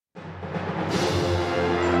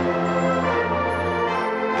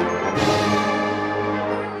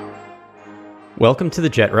Welcome to the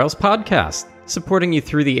JetRails podcast, supporting you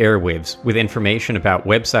through the airwaves with information about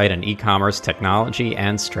website and e-commerce technology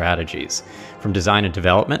and strategies, from design and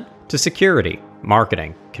development to security,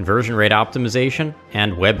 marketing, conversion rate optimization,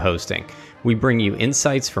 and web hosting. We bring you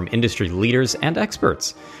insights from industry leaders and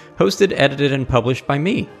experts. Hosted, edited, and published by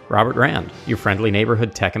me, Robert Rand, your friendly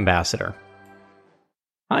neighborhood tech ambassador.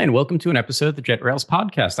 Hi, and welcome to an episode of the JetRails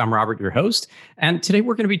podcast. I'm Robert, your host, and today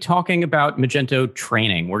we're going to be talking about Magento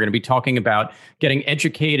training. We're going to be talking about getting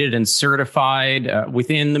educated and certified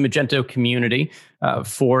within the Magento community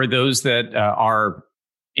for those that are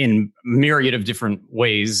in myriad of different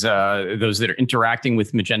ways, those that are interacting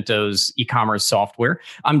with Magento's e-commerce software.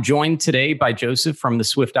 I'm joined today by Joseph from the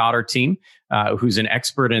Swift Otter team, who's an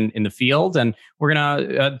expert in the field, and we're going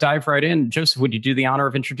to dive right in. Joseph, would you do the honor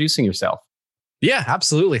of introducing yourself? Yeah,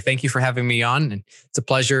 absolutely. Thank you for having me on. And it's a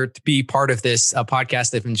pleasure to be part of this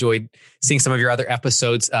podcast. I've enjoyed seeing some of your other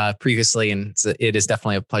episodes previously, and it is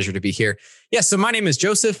definitely a pleasure to be here. Yeah, so my name is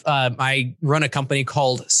Joseph. I run a company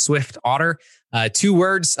called Swift Otter. Two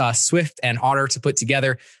words, Swift and Otter to put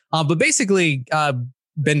together. But basically,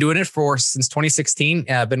 been doing it since 2016.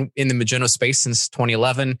 Been in the Magento space since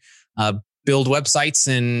 2011. Build websites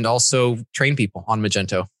and also train people on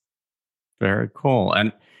Magento. Very cool.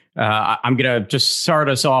 And I'm going to just start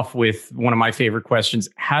us off with one of my favorite questions.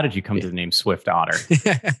 How did you come to the name Swift Otter?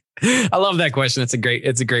 I love that question. It's a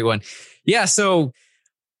great one. Yeah. So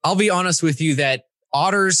I'll be honest with you that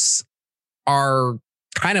otters are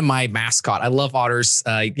kind of my mascot. I love otters.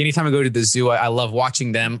 Anytime I go to the zoo, I love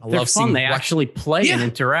watching them. They're fun. They actually play and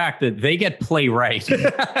interact. That they get play right.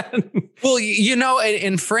 Well,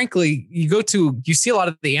 and frankly, you see a lot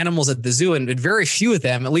of the animals at the zoo, and very few of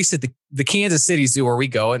them, at least at the Kansas City Zoo where we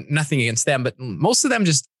go, and nothing against them, but most of them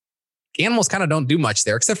animals kind of don't do much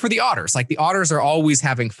there, except for the otters. Like the otters are always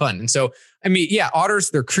having fun. And so,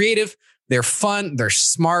 otters, they're creative, they're fun, they're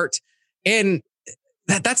smart. And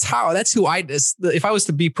that's who if I was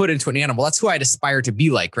to be put into an animal, that's who I'd aspire to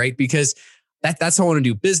be like, right? Because that's how I want to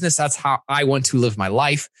do business. That's how I want to live my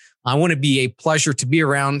life. I want to be a pleasure to be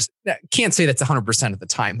around. Can't say that's 100% of the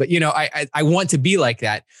time, but I want to be like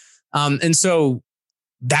that. And so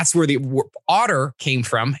that's where the otter came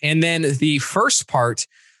from. And then the first part,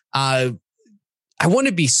 I want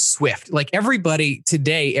to be swift. Like everybody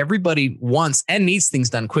wants and needs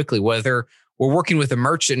things done quickly, whether we're working with a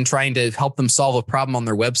merchant and trying to help them solve a problem on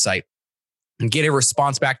their website and get a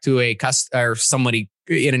response back to a customer or somebody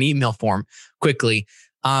in an email form quickly.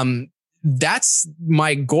 That's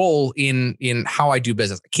my goal in how I do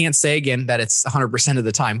business. I can't say again that it's 100% of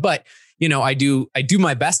the time, but I do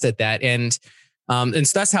my best at that. And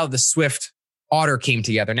so that's how the Swift Otter came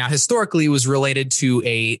together. Now, historically, it was related to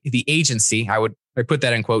the agency. I put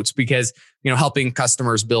that in quotes because, helping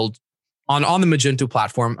customers build on the Magento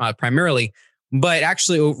platform primarily. But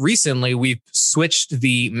actually, recently, we've switched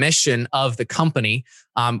the mission of the company,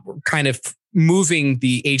 kind of moving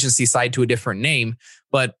the agency side to a different name.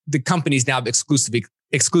 But the company's now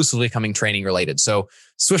exclusively becoming training related. So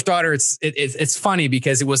Swift Otter, it's funny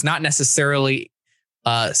because it was not necessarily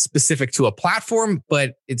specific to a platform,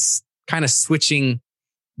 but it's kind of switching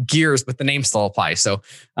gears, but the name still applies. So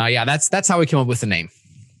that's how we came up with the name.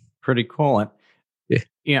 Pretty cool.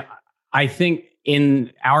 Yeah, I think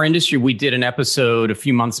in our industry, we did an episode a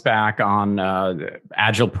few months back on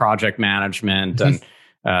agile project management and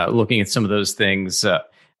looking at some of those things.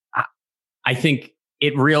 I think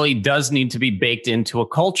it really does need to be baked into a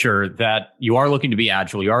culture that you are looking to be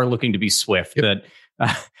agile, you are looking to be swift. Yep.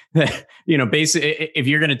 That basically, if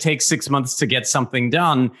you're going to take 6 months to get something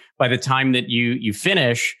done, by the time that you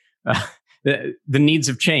finish, the needs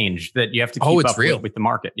have changed. That you have to keep up with the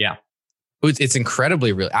market. Yeah, it's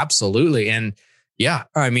incredibly real. Absolutely, and yeah,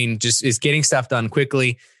 just is getting stuff done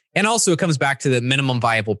quickly, and also it comes back to the minimum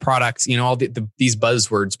viable product. All these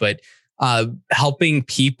buzzwords, but helping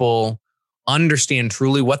people understand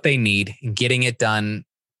truly what they need and getting it done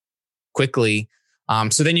quickly.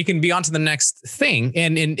 So then you can be on to the next thing.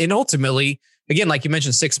 And ultimately, again, like you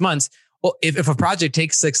mentioned, 6 months. Well, if a project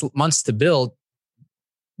takes 6 months to build,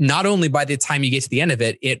 not only by the time you get to the end of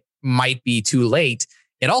it, it might be too late.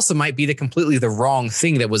 It also might be completely the wrong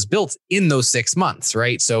thing that was built in those 6 months,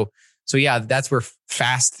 right? So yeah, that's where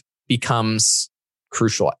fast becomes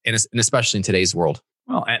crucial, and especially in today's world.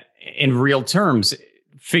 Well, in real terms,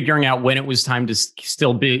 figuring out when it was time to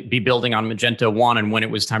still be building on Magento 1 and when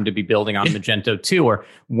it was time to be building on Magento 2, or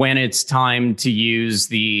when it's time to use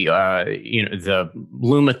the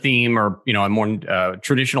Luma theme or a more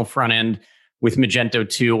traditional front end with Magento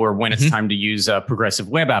 2, or when it's time to use a progressive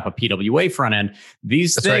web app, a PWA front end.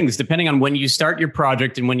 These things, depending on when you start your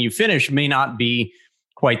project and when you finish, may not be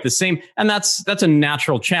quite the same. And that's a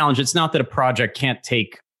natural challenge. It's not that a project can't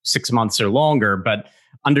take 6 months or longer, but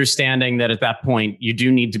understanding that at that point you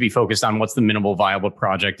do need to be focused on what's the minimal viable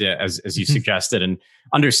project, as you suggested, and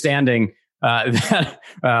understanding that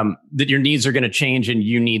your needs are going to change and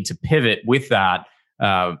you need to pivot with that.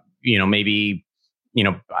 Maybe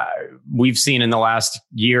we've seen in the last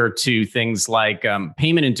year or two things like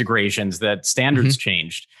payment integrations that standards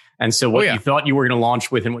changed. And so what you thought you were going to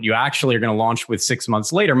launch with and what you actually are going to launch with 6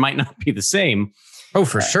 months later might not be the same. Oh,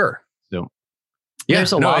 for sure. So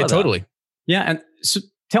there's a lot of totally. That. Yeah. And so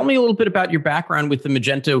tell me a little bit about your background with the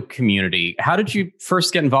Magento community. How did you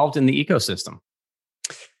first get involved in the ecosystem?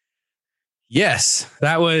 Yes,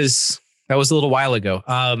 that was a little while ago.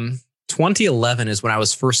 2011 is when I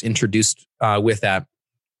was first introduced with that.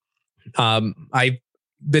 I've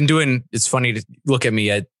been doing, it's funny to look at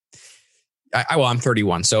me. I'm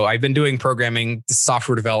 31. So I've been doing programming,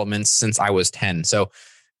 software development since I was 10. So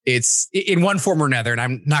it's in one form or another. And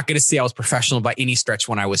I'm not going to say I was professional by any stretch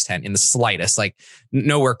when I was 10 in the slightest, like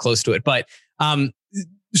nowhere close to it. But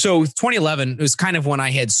so 2011 was kind of when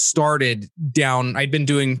I had started down. I'd been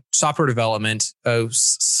doing software development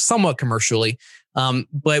somewhat commercially.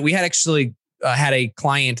 But we had actually had a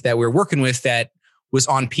client that we were working with that was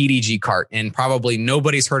on PDG Cart. And probably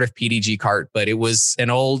nobody's heard of PDG Cart, but it was an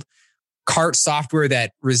old cart software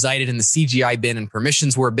that resided in the CGI bin, and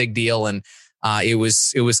permissions were a big deal. And it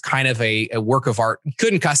was kind of a work of art. You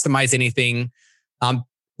couldn't customize anything.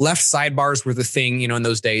 Left sidebars were the thing, in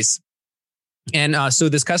those days. And so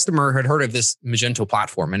this customer had heard of this Magento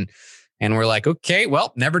platform, and we're like, okay,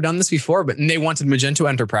 well, never done this before, but they wanted Magento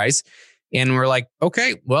Enterprise. And we're like,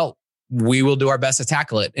 okay, well, we will do our best to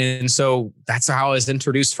tackle it. And so that's how I was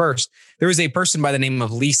introduced first. There was a person by the name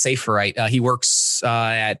of Lee Saferite. He works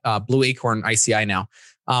at Blue Acorn ICI now.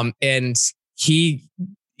 And he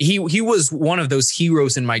was one of those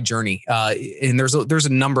heroes in my journey. And there's a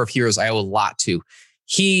number of heroes I owe a lot to.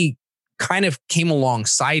 He kind of came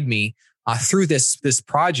alongside me through this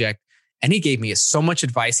project, and he gave me so much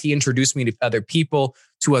advice. He introduced me to other people,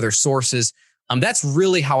 to other sources. That's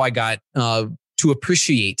really how I got to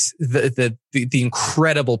appreciate the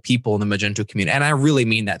incredible people in the Magento community, and I really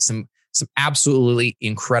mean that. Some absolutely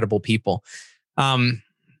incredible people.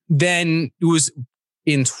 Then it was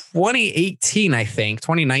in 2018, I think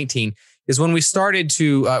 2019 is when we started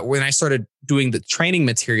to when I started doing the training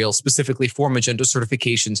material specifically for Magento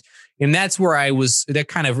certifications, and that's where that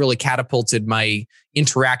kind of really catapulted my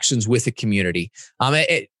interactions with the community.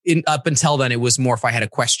 Up until then, it was more if I had a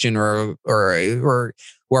question or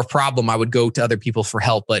a problem, I would go to other people for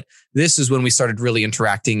help. But this is when we started really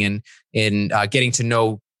interacting and getting to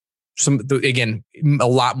know a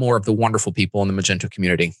lot more of the wonderful people in the Magento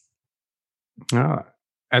community. Oh,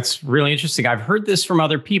 that's really interesting. I've heard this from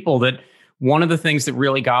other people that one of the things that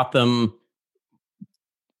really got them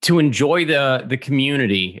to enjoy the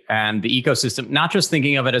community and the ecosystem, not just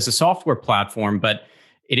thinking of it as a software platform, but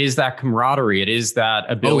it is that camaraderie. It is that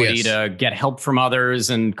ability to get help from others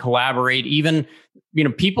and collaborate, even,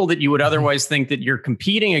 people that you would otherwise think that you're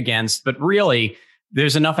competing against, but really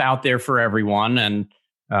there's enough out there for everyone. And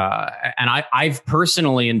I've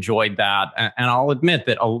personally enjoyed that. And I'll admit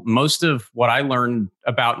that most of what I learned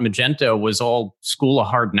about Magento was all school of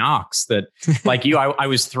hard knocks, that like you, I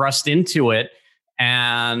was thrust into it.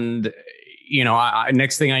 And,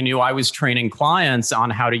 next thing I knew, I was training clients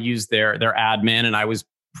on how to use their admin, and I was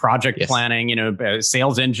project planning,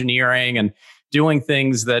 sales engineering, and doing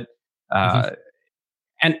things that,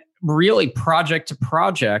 and really project to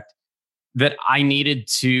project that I needed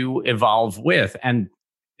to evolve with. And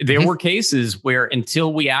there were cases where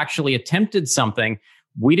until we actually attempted something,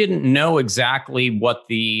 we didn't know exactly what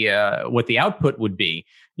the output would be.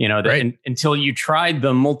 Until you tried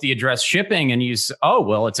the multi-address shipping and it's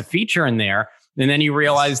a feature in there. And then you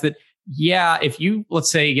realize that, if you,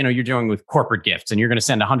 let's say, you're dealing with corporate gifts and you're going to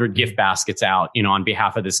send 100 gift baskets out, on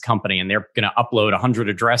behalf of this company, and they're going to upload 100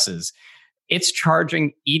 addresses, it's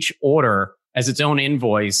charging each order as its own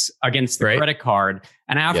invoice against the credit card.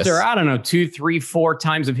 And after, I don't know, 2, 3, 4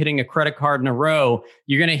 times of hitting a credit card in a row,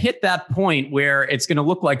 you're going to hit that point where it's going to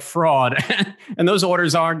look like fraud. And those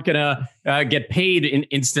orders aren't going to get paid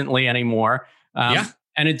instantly anymore.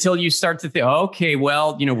 And until you start to think, okay,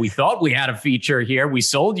 well, we thought we had a feature here. We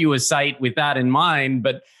sold you a site with that in mind,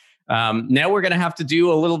 but now we're going to have to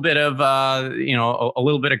do a little bit of, a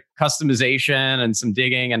little bit of customization and some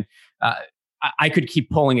digging. And I could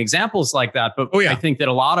keep pulling examples like that, but I think that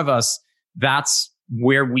a lot of us, that's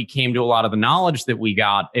where we came to a lot of the knowledge that we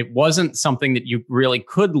got. It wasn't something that you really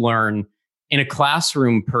could learn in a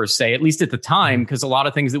classroom per se, at least at the time, because a lot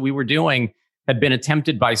of things that we were doing had been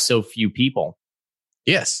attempted by so few people.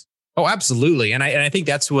 Yes. Oh, absolutely. And I think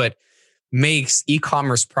that's what makes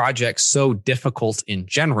e-commerce projects so difficult in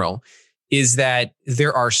general, is that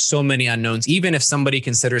there are so many unknowns. Even if somebody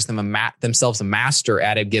considers themselves a master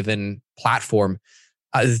at a given platform,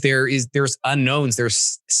 there's unknowns.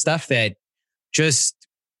 There's stuff that just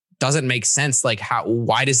doesn't make sense. Like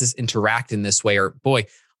why does this interact in this way? Or boy,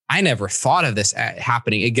 I never thought of this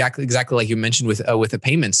happening exactly like you mentioned with the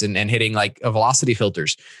payments and hitting like velocity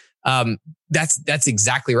filters. That's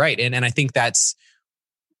exactly right. And I think that's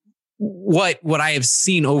what I have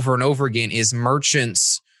seen over and over again is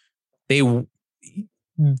merchants,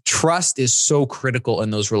 trust is so critical in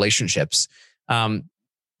those relationships.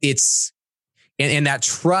 It's and that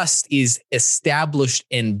trust is established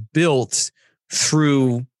and built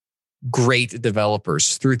through great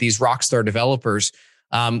developers, through these rockstar developers.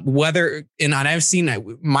 And I've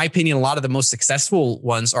seen, my opinion, a lot of the most successful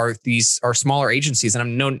ones are smaller agencies, and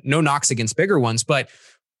I'm no knocks against bigger ones, but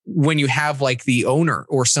when you have like the owner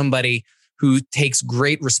or somebody who takes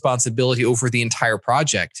great responsibility over the entire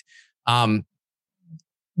project,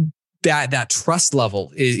 that trust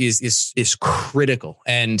level is critical.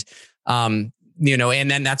 And and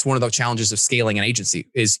then that's one of the challenges of scaling an agency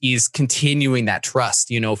is continuing that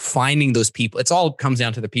trust, finding those people. It's all comes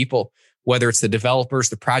down to the people, whether it's the developers,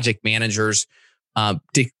 the project managers,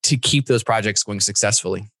 to keep those projects going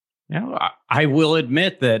successfully. I will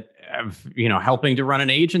admit that, helping to run an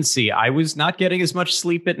agency, I was not getting as much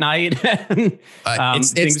sleep at night.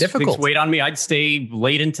 It's difficult. Things weighed on me. I'd stay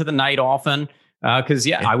late into the night often because,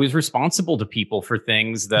 I was responsible to people for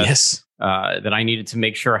things that that I needed to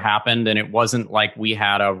make sure happened. And it wasn't like we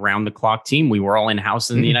had a round the clock team. We were all in-house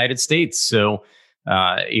in the United States. So,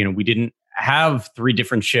 we didn't have 3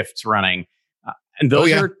 different shifts running. And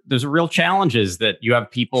those are real challenges that you have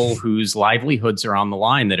people whose livelihoods are on the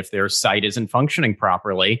line, that if their site isn't functioning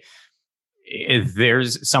properly,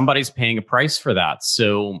 somebody's paying a price for that.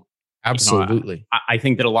 So absolutely. I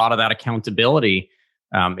think that a lot of that accountability,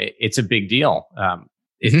 it's a big deal.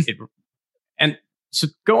 And so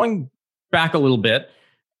going back a little bit,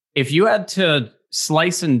 if you had to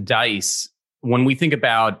slice and dice, when we think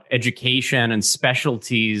about education and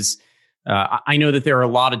specialties, I know that there are a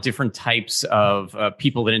lot of different types of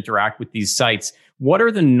people that interact with these sites. What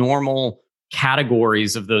are the normal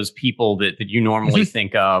categories of those people that you normally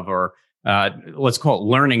think of, or let's call it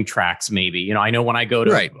learning tracks, maybe? I know when I go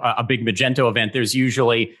to a big Magento event, there's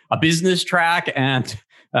usually a business track and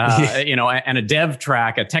and a dev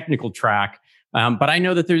track, a technical track. But I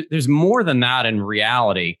know that there's more than that in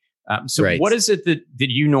reality. So what is it that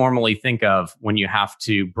you normally think of when you have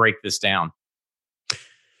to break this down?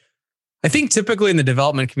 I think typically in the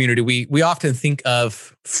development community, we often think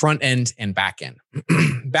of front end and back end.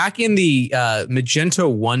 Back in the Magento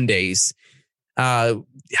 1 days,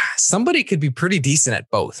 somebody could be pretty decent at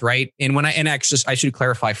both, right? And actually, I should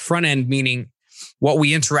clarify, front end meaning what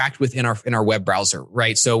we interact with in our web browser,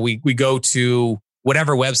 right? So we go to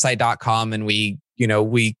whatever website.com and we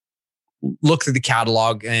look through the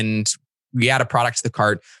catalog and we add a product to the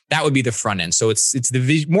cart. That would be the front end. So it's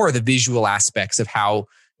more of the visual aspects of how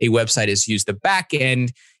a website is used. The back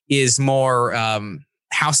end is more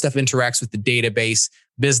how stuff interacts with the database,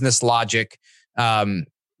 business logic,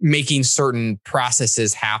 making certain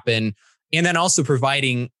processes happen, and then also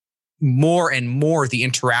providing more and more the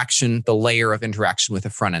layer of interaction with the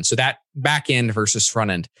front end. So that back end versus front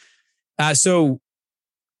end. That's a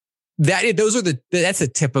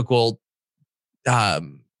typical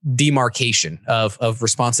demarcation of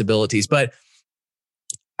responsibilities, but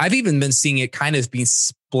I've even been seeing it kind of being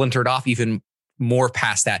splintered off even more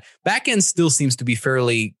past that. Backend still seems to be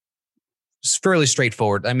fairly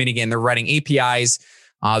straightforward. I mean, again, they're writing APIs,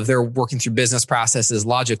 they're working through business processes,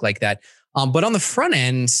 logic like that. But on the front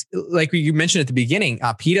end, like you mentioned at the beginning,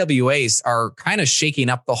 PWAs are kind of shaking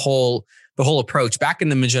up the whole approach. Back in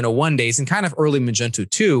the Magento 1 days and kind of early Magento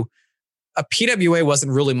 2, a PWA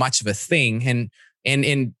wasn't really much of a thing, and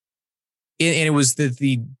it was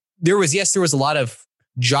there was a lot of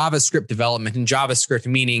JavaScript development, and JavaScript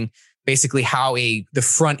meaning basically how the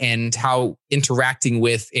front end, how interacting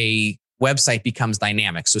with a website becomes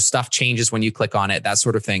dynamic. So stuff changes when you click on it, that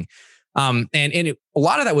sort of thing. A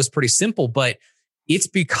lot of that was pretty simple, but it's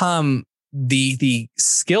become the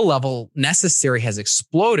skill level necessary has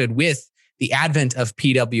exploded with the advent of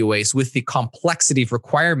PWAs, with the complexity of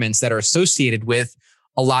requirements that are associated with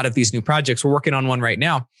a lot of these new projects. We're working on one right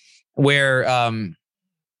now where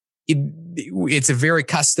it's a very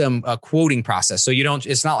custom quoting process. So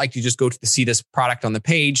it's not like you just go to see this product on the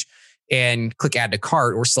page and click add to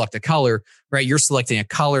cart or select a color, right? You're selecting a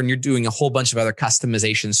color and you're doing a whole bunch of other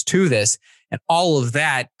customizations to this. And all of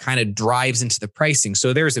that kind of drives into the pricing.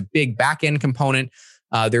 So there's a big back-end component.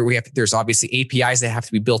 There's obviously APIs that have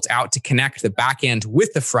to be built out to connect the back end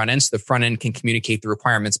with the front end, so the front end can communicate the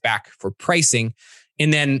requirements back for pricing.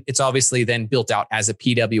 And then it's obviously then built out as a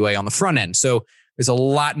PWA on the front end. So there's a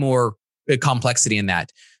lot more complexity in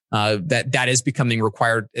that. That is becoming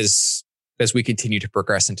required as we continue to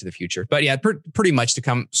progress into the future. But yeah, pretty much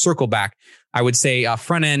to circle back, I would say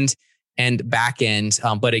front end and back end.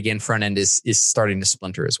 But again, front end is starting to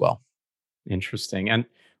splinter as well. Interesting. And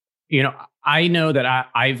I know that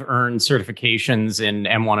I've earned certifications in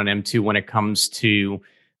M1 and M2 when it comes to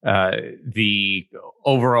the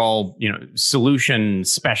overall, solution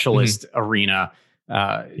specialist arena.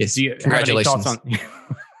 Yes. Do you Congratulations. have any thoughts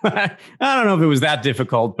on? I don't know if it was that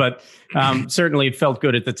difficult, but certainly it felt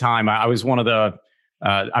good at the time. I was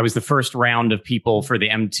I was the first round of people for the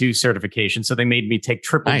M2 certification, so they made me take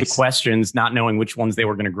triple the questions, not knowing which ones they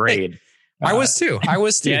were going to grade. I was too. Yeah,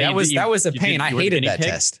 that was a pain. I hated that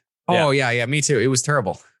test. Oh yeah, me too. It was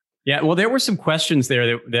terrible. Yeah, well, there were some questions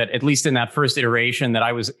there that at least in that first iteration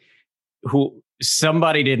that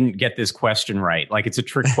somebody didn't get this question right. Like, it's a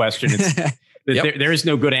trick question. It's there is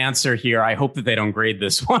no good answer here. I hope that they don't grade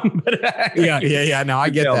this one. But yeah. No,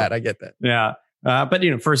 I get that. Yeah. But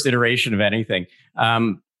first iteration of anything.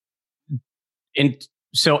 And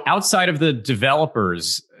so outside of the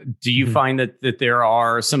developers, do you find that there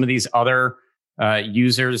are some of these other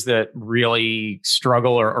users that really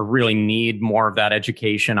struggle or really need more of that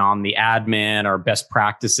education on the admin or best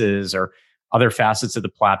practices or other facets of the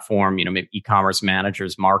platform? Maybe e-commerce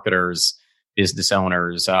managers, marketers, business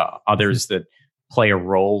owners, others that play a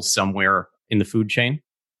role somewhere in the food chain?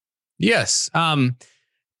 Yes.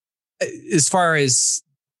 As far as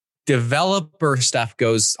developer stuff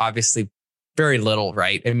goes, obviously very little,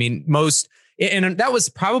 right? I mean, and that was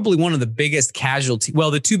probably one of the biggest casualties.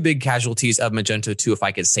 Well, the two big casualties of Magento 2, if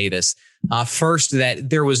I could say this. First, that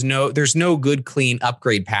there's no good, clean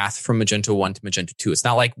upgrade path from Magento 1 to Magento 2. It's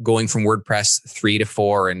not like going from WordPress 3 to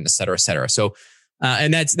 4 and et cetera, et cetera. So,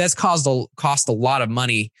 and that's cost a lot of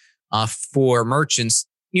money for merchants.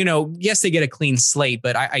 Yes, they get a clean slate,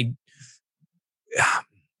 but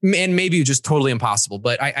and maybe just totally impossible.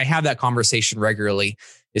 But I have that conversation regularly.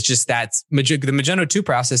 It's just that the Magento 2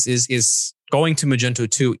 process is going to Magento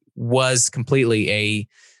 2 was completely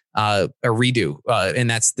a redo, and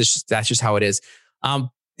that's just how it is.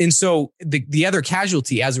 And so the other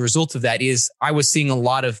casualty as a result of that is I was seeing a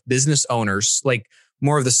lot of business owners, like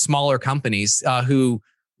more of the smaller companies, who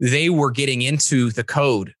they were getting into the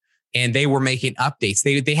code and they were making updates.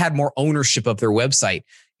 They had more ownership of their website.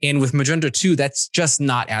 And with Magento 2, that's just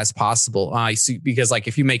not as possible. Because like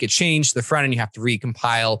if you make a change to the front end, you have to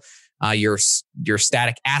recompile your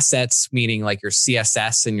static assets, meaning like your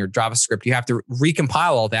CSS and your JavaScript. You have to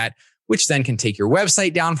recompile all that, which then can take your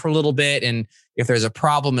website down for a little bit. And if there's a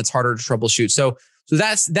problem, it's harder to troubleshoot. So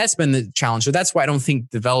that's been the challenge. So that's why I don't think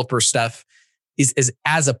developer stuff is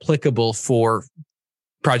as applicable for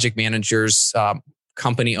project managers,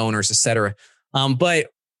 company owners, et cetera. But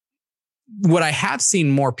what I have seen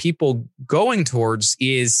more people going towards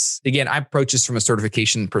is, again, I approach this from a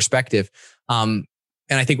certification perspective. And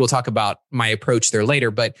I think we'll talk about my approach there later,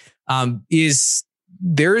 but is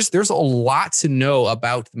there's a lot to know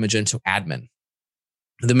about the Magento admin.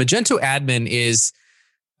 The Magento admin is,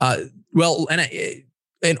 and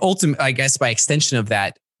ultimately, I guess by extension of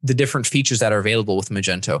that, the different features that are available with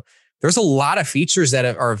Magento. There's a lot of features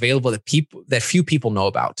that are available that few people know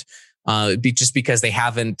about, just because they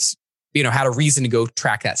haven't had a reason to go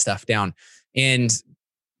track that stuff down. And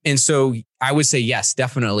so I would say, yes,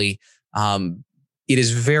 definitely. It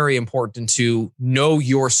is very important to know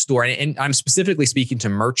your store. And I'm specifically speaking to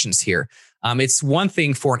merchants here. It's one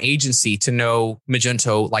thing for an agency to know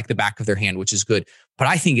Magento like the back of their hand, which is good. But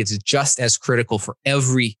I think it's just as critical for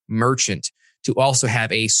every merchant to also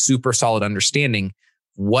have a super solid understanding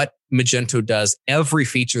what Magento does, every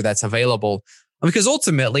feature that's available. Because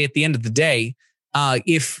ultimately, at the end of the day,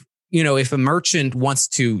 if a merchant wants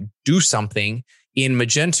to do something in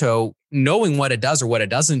Magento, knowing what it does or what it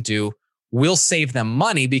doesn't do will save them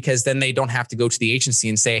money, because then they don't have to go to the agency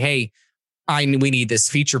and say, hey, we need this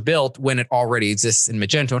feature built when it already exists in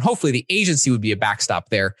Magento. And hopefully the agency would be a backstop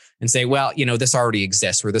there and say, well, this already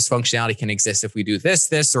exists, or this functionality can exist if we do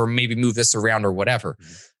this, or maybe move this around or whatever.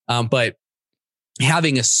 But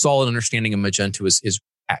having a solid understanding of Magento is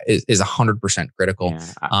 100% critical.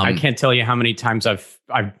 Yeah. I can't tell you how many times I've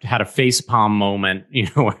had a facepalm moment,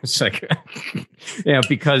 it's like,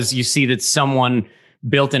 because you see that someone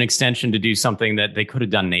built an extension to do something that they could have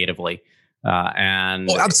done natively. And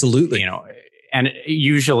absolutely. and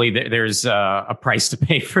usually there's a price to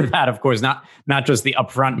pay for that. Of course, not just the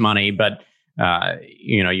upfront money, but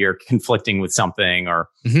you're conflicting with something, or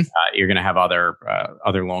you're going to have other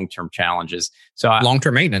long-term challenges. So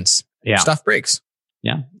long-term maintenance, stuff breaks.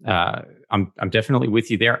 Yeah, I'm definitely with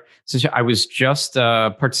you there. So I was just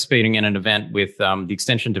participating in an event with the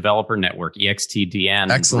Extension Developer Network, EXTDN.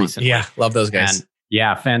 Excellent. Recently. Yeah, love those guys. And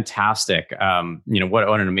yeah, fantastic. What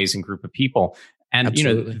an amazing group of people. And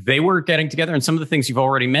Absolutely. they were getting together, and some of the things you've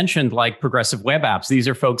already mentioned, like progressive web apps. These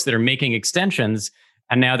are folks that are making extensions,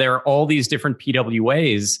 and now there are all these different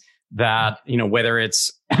PWAs that whether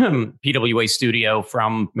it's PWA Studio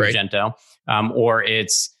from Magento, or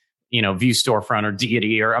it's Vue Storefront or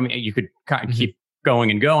Deity, or you could kind of keep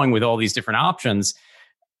going and going with all these different options.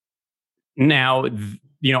 Now,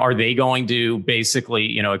 are they going to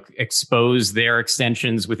basically expose their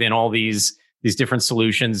extensions within all these different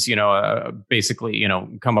solutions? Basically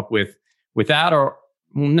come up with that, or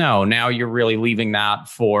no? Now you're really leaving that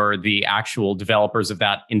for the actual developers of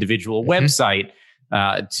that individual website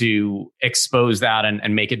to expose that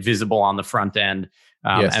and make it visible on the front end.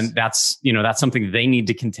 And that's something they need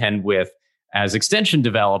to contend with as extension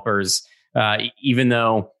developers, even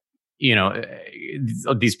though,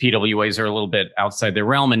 these PWAs are a little bit outside their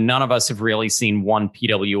realm, and none of us have really seen one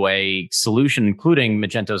PWA solution, including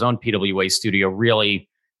Magento's own PWA Studio, really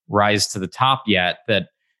rise to the top yet. That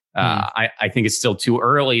I think it's still too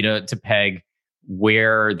early to peg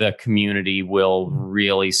where the community will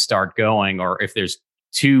really start going, or if there's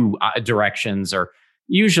two directions. Or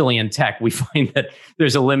usually in tech, we find that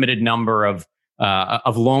there's a limited number of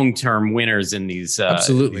long-term winners in these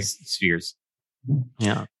these spheres.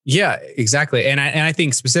 Yeah, exactly. And I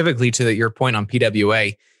think specifically to your point on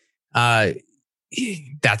PWA,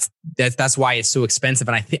 that's why it's so expensive.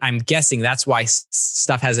 And I'm guessing that's why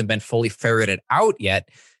stuff hasn't been fully ferreted out yet,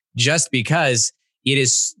 just because it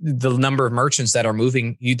is the number of merchants that are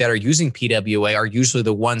using PWA are usually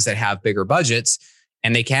the ones that have bigger budgets,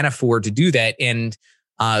 and they can't afford to do that. And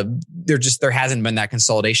there hasn't been that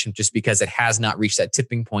consolidation, just because it has not reached that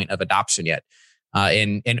tipping point of adoption yet.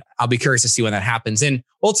 And I'll be curious to see when that happens. And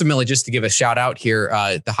ultimately, just to give a shout out here,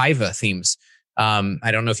 the Hiva themes.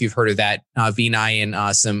 I don't know if you've heard of that. V9 and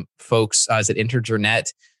some folks at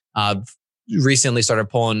Internet recently started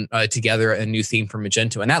pulling together a new theme for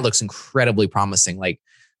Magento, and that looks incredibly promising. Like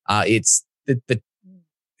to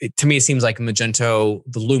me, it seems like Magento,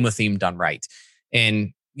 the Luma theme done right.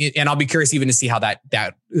 And I'll be curious even to see how that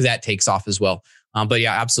takes off as well. But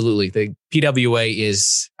yeah, absolutely. The PWA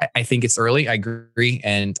is, I think it's early. I agree.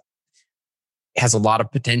 And has a lot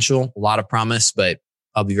of potential, a lot of promise, but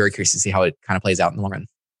I'll be very curious to see how it kind of plays out in the long run.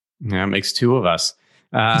 Yeah, it makes two of us.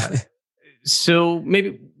 So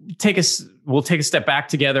maybe we'll take a step back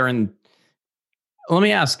together, and let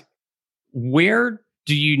me ask, where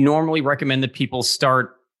do you normally recommend that people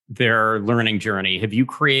start their learning journey? Have you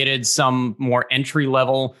created some more entry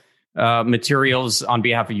level materials on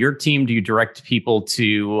behalf of your team? Do you direct people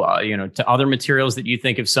to other materials that you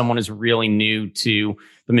think, if someone is really new to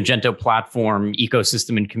the Magento platform,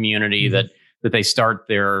 ecosystem, and community, that they start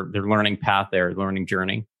their learning path, their learning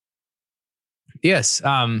journey? Yes.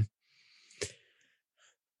 I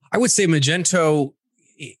would say Magento,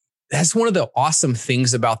 that's one of the awesome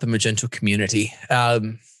things about the Magento community.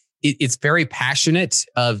 It's very passionate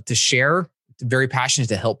to share, very passionate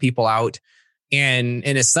to help people out. And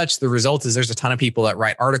as such, the result is there's a ton of people that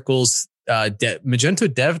write articles.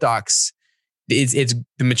 Magento Dev Docs, it's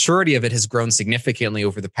the maturity of it has grown significantly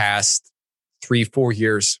over the past 3-4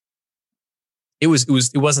 years. It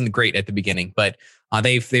wasn't great at the beginning, but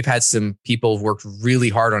they've had some people who've worked really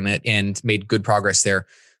hard on it and made good progress there.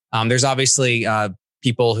 There's obviously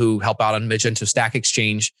people who help out on Magento Stack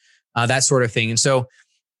Exchange, that sort of thing. And so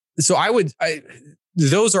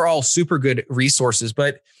those are all super good resources.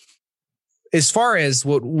 But as far as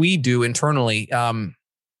what we do internally, so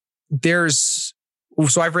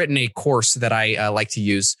I've written a course that I like to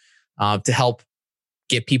use to help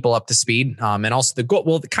get people up to speed. And also the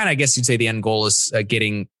goal, kind of, I guess you'd say the end goal is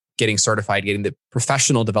getting certified, getting the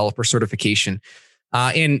professional developer certification.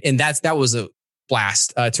 And that was a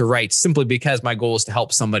blast to write, simply because my goal is to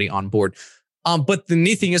help somebody on board. But the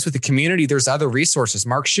neat thing is, with the community, there's other resources.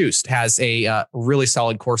 Mark Schust has a really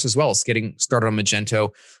solid course as well. It's getting started on Magento.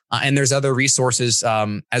 And there's other resources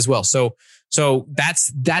as well. So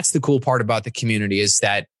that's the cool part about the community, is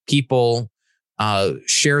that people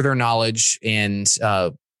share their knowledge and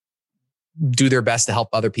do their best to help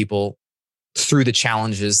other people through the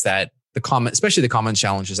challenges especially the common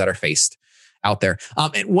challenges that are faced out there.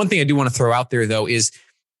 And one thing I do want to throw out there, though, is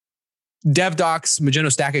DevDocs,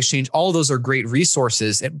 Magento Stack Exchange, all of those are great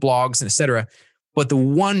resources at blogs and et cetera. But the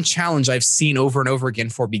one challenge I've seen over and over again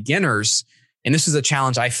for beginners, and this was a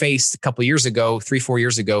challenge I faced a couple of years ago, 3-4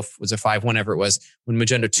 years ago, was it 5, whenever it was, when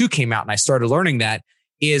Magento 2 came out and I started learning that,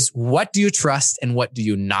 is what do you trust and what do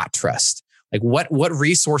you not trust? Like what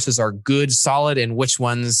resources are good, solid, and which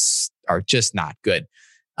ones are just not good.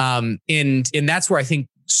 And that's where I think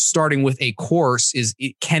starting with a course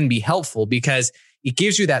it can be helpful, because it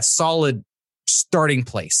gives you that solid starting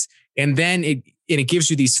place. And then it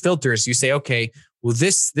gives you these filters. You say, okay, well,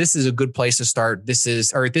 this is a good place to start.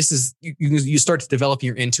 You start to develop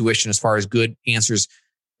your intuition as far as good answers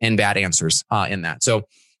and bad answers in that. So,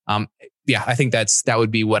 I think that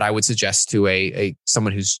would be what I would suggest to a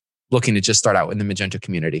someone who's looking to just start out in the Magento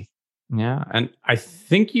community. Yeah. And I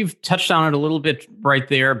think you've touched on it a little bit right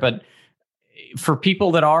there, but for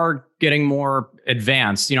people that are getting more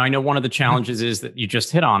advanced, I know one of the challenges is that you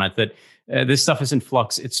just hit on it, that this stuff is in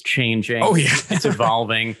flux. It's changing. Oh, yeah. It's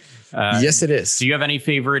evolving. Yes, it is. Do you have any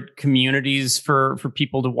favorite communities for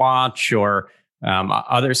people to watch, or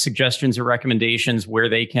other suggestions or recommendations where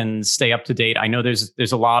they can stay up to date? I know there's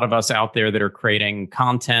a lot of us out there that are creating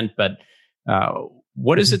content, but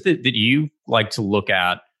what is it that you like to look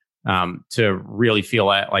at to really feel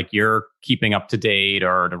like you're keeping up to date,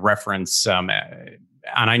 or to reference? And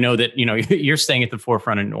I know that, you're staying at the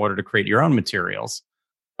forefront in order to create your own materials.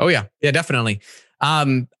 Oh, yeah. Yeah, definitely.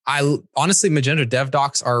 I honestly, Magento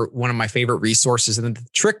DevDocs are one of my favorite resources. And the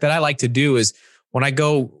trick that I like to do is when I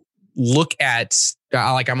go look at,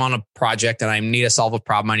 like I'm on a project and I need to solve a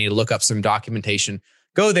problem, I need to look up some documentation,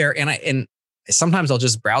 go there. And sometimes I'll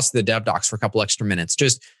just browse the DevDocs for a couple extra minutes,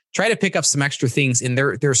 just try to pick up some extra things. And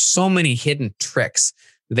there's so many hidden tricks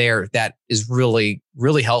there that is really,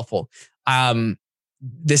 really helpful.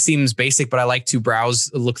 This seems basic, but I like to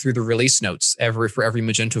look through the release notes for every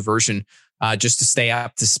Magento version, just to stay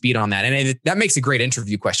up to speed on that. And that makes a great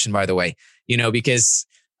interview question, by the way, because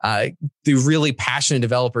the really passionate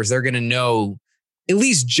developers, they're going to know, at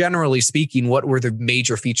least generally speaking, what were the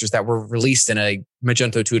major features that were released in a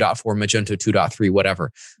Magento 2.4, Magento 2.3,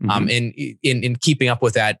 whatever. And in keeping up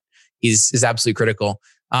with that is absolutely critical.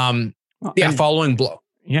 Following blog.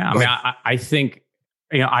 Yeah, I mean, I think,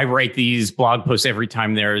 I write these blog posts every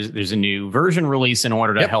time there's a new version release in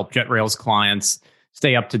order to help JetRails clients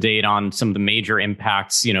stay up to date on some of the major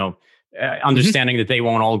impacts, understanding that they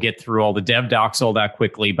won't all get through all the dev docs all that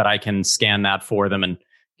quickly, but I can scan that for them and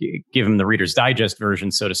give them the Reader's Digest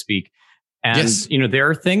version, so to speak. And, there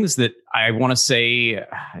are things that I want to say,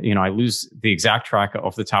 I lose the exact track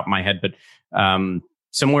off the top of my head, but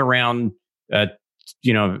somewhere around,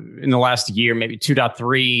 in the last year, maybe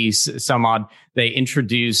 2.3, some odd, they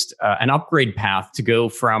introduced an upgrade path to go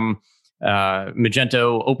from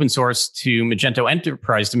Magento open source to Magento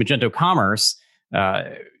Enterprise to Magento Commerce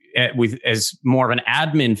as more of an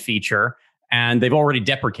admin feature. And they've already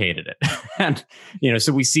deprecated it. And,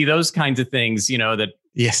 so we see those kinds of things, that.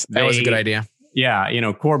 Yes, that was a good idea.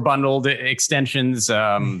 Yeah. Core bundled extensions,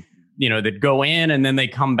 that go in and then they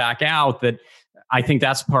come back out. That I think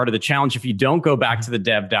that's part of the challenge. If you don't go back to the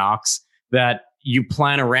dev docs, that you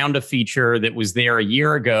plan around a feature that was there a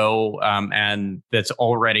year ago, and that's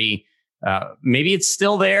already, maybe it's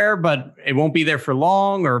still there, but it won't be there for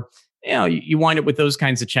long, or, you wind up with those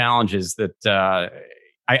kinds of challenges that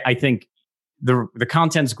I think the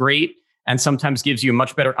content's great and sometimes gives you a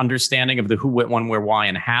much better understanding of the who, what, when, where, why,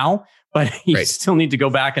 and how, but you still need to go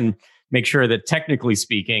back and make sure that, technically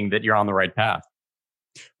speaking, that you're on the right path.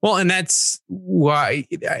 Well, and that's why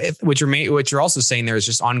what you're also saying there is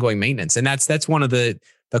just ongoing maintenance. And that's one of the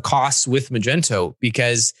costs with Magento,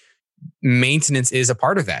 because maintenance is a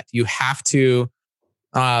part of that. You have to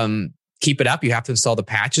keep it up. You have to install the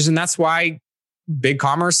patches. And that's why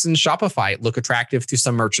BigCommerce and Shopify look attractive to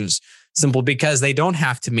some merchants, simple because they don't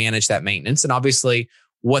have to manage that maintenance. And obviously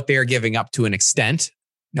what they're giving up to an extent,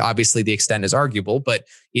 obviously the extent is arguable, but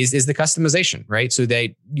is the customization, right? So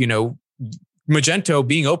they, Magento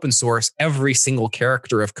being open source, every single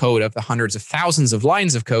character of code of the hundreds of thousands of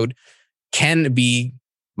lines of code can be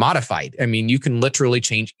modified. I mean, you can literally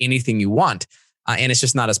change anything you want. And it's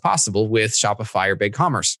just not as possible with Shopify or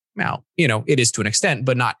BigCommerce. Now, it is to an extent,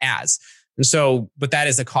 but not as. And so, but that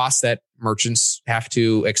is a cost that merchants have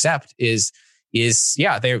to accept there's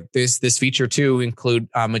this feature to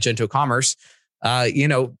include Magento Commerce.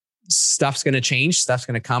 Stuff's going to change, stuff's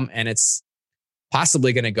going to come, and it's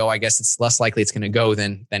possibly going to go. I guess it's less likely it's going to go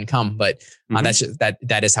than come, but that's just,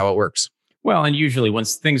 that is how it works. Well, and usually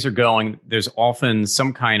once things are going, there's often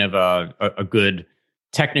some kind of a good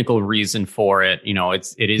technical reason for it.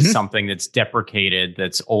 It is something that's deprecated,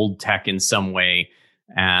 that's old tech in some way.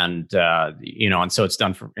 and and so it's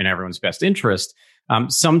done in everyone's best interest.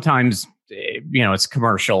 Sometimes, it's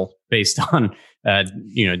commercial based on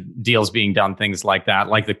deals being done, things like that,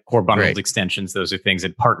 like the core bundled extensions. Those are things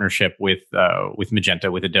in partnership with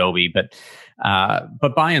Magento, with Adobe.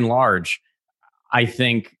 But by and large, I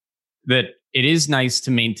think that it is nice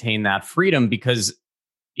to maintain that freedom because,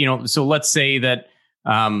 so let's say that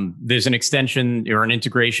there's an extension or an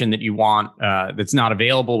integration that you want that's not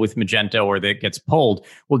available with Magento or that gets pulled.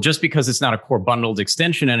 Well, just because it's not a core bundled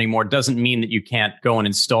extension anymore doesn't mean that you can't go and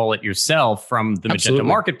install it yourself from the Magento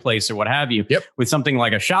marketplace or what have you. Yep. With something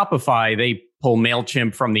like a Shopify, they pull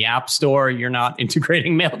MailChimp from the App Store. You're not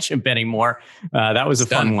integrating MailChimp anymore. That was a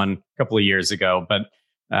fun one a couple of years ago. But,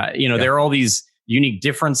 there are all these unique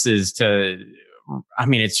differences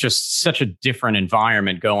it's just such a different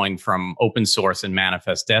environment going from open source and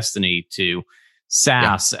Manifest Destiny to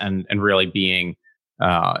SaaS and really being,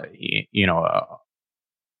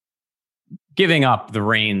 giving up the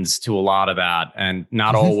reins to a lot of that and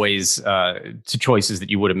not always to choices that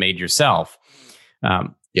you would have made yourself.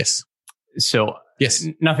 Yes. So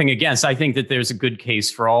nothing against. I think that there's a good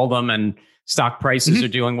case for all of them, and stock prices are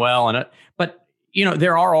doing well. But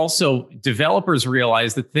there are also developers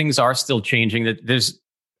realize that things are still changing, that there's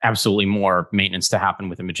absolutely more maintenance to happen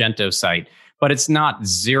with a Magento site, but it's not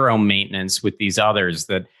zero maintenance with these others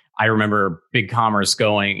that I remember BigCommerce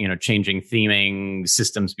going, changing theming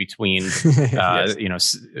systems between,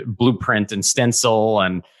 Blueprint and Stencil,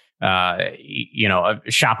 and,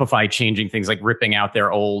 Shopify changing things like ripping out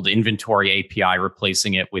their old inventory API,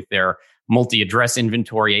 replacing it with their multi-address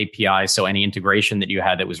inventory API. So any integration that you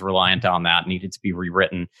had that was reliant on that needed to be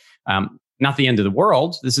rewritten. Not the end of the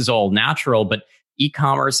world. This is all natural, but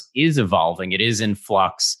e-commerce is evolving. It is in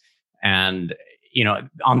flux. And,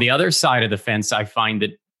 on the other side of the fence, I find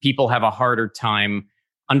that people have a harder time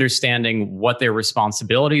understanding what their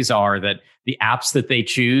responsibilities are, that the apps that they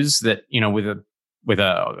choose, that, with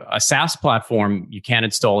a SaaS platform, you can't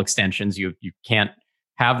install extensions. You can't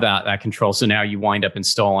have that control. So now you wind up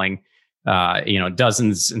installing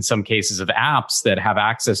dozens, in some cases, of apps that have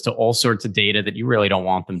access to all sorts of data that you really don't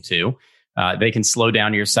want them to. They can slow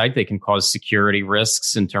down your site. They can cause security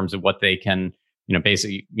risks in terms of what they can,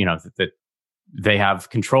 that they have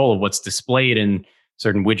control of what's displayed in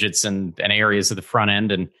certain widgets and areas of the front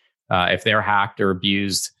end. And if they're hacked or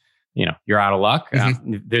abused, you're out of luck.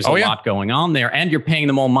 There's a lot going on there, and you're paying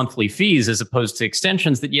them all monthly fees as opposed to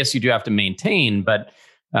extensions that, yes, you do have to maintain, but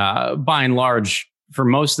by and large, for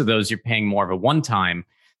most of those, you're paying more of a one-time.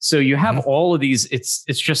 So you have all of these. It's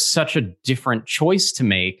just such a different choice to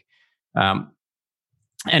make. And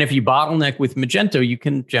if you bottleneck with Magento, you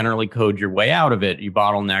can generally code your way out of it. You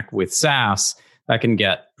bottleneck with SaaS, that can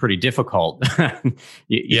get pretty difficult.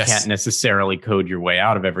 You can't necessarily code your way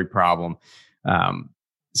out of every problem.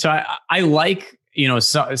 So I like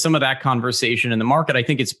some of that conversation in the market. I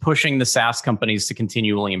think it's pushing the SaaS companies to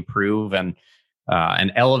continually improve and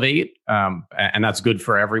elevate, and that's good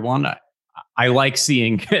for everyone. I like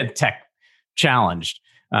seeing tech challenged,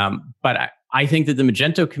 but I think that the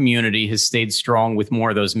Magento community has stayed strong with more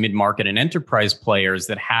of those mid-market and enterprise players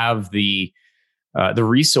that have the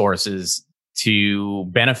resources to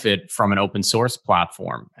benefit from an open source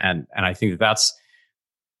platform, and I think that's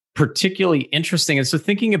particularly interesting. And so,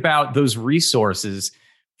 thinking about those resources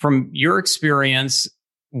from your experience,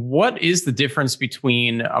 what is the difference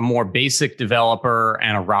between a more basic developer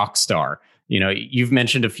and a rock star? You've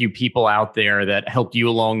mentioned a few people out there that helped you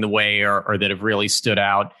along the way or that have really stood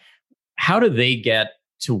out. How do they get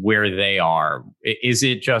to where they are? Is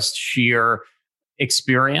it just sheer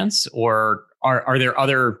experience, or are there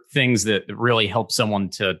other things that really help someone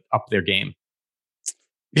to up their game?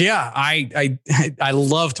 Yeah, I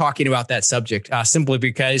love talking about that subject simply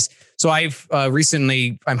because I'm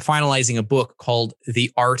finalizing a book called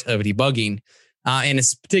The Art of Debugging, and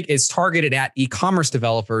it's targeted at e-commerce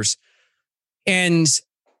developers, and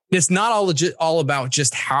it's not all about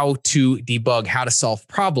just how to debug, how to solve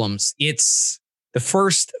problems. It's the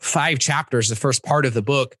first 5 chapters, the first part of the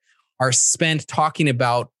book, are spent talking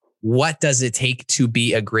about what does it take to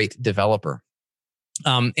be a great developer,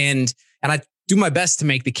 and I do my best to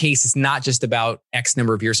make the case it's not just about X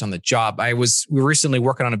number of years on the job. We were recently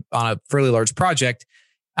working on a fairly large project,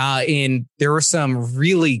 and there were some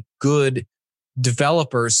really good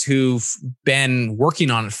developers who've been working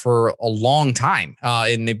on it for a long time,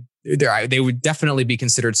 and they would definitely be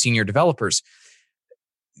considered senior developers.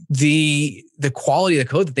 The quality of the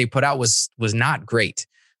code that they put out was not great,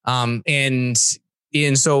 and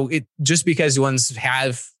so it just because one's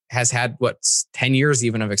has had 10 years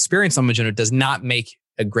even of experience on Magento does not make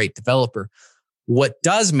a great developer. what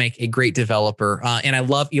does make a great developer, and I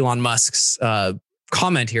love Elon Musk's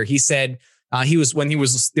comment here. He said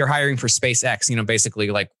they're hiring for SpaceX, basically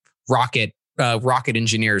like rocket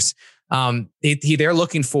engineers. They're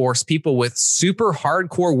looking for people with super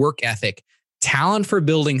hardcore work ethic, talent for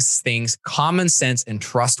building things, common sense, and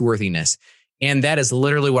trustworthiness. And that is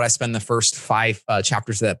literally what I spend the first 5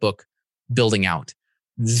 chapters of that book building out.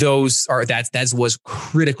 That was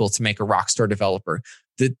critical to make a rockstar developer.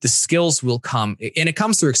 The skills will come, and it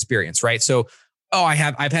comes through experience, right? So,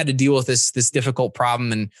 I've had to deal with this difficult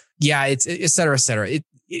problem, and it's et cetera, et cetera.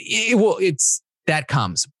 That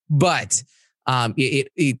comes, but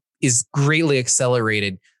it is greatly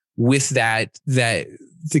accelerated with the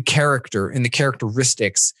character and the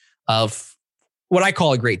characteristics of what I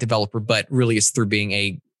call a great developer, but really it's through being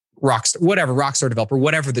a rockstar developer,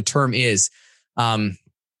 whatever the term is.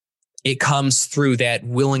 It comes through that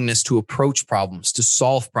willingness to approach problems, to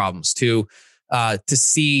solve problems, to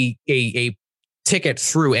see a ticket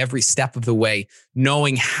through every step of the way,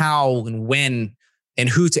 knowing how and when and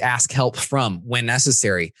who to ask help from when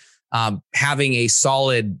necessary, having a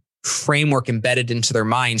solid framework embedded into their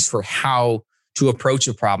minds for how to approach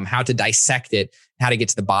a problem, how to dissect it, how to get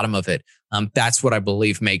to the bottom of it. That's what I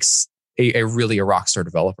believe makes a really a rockstar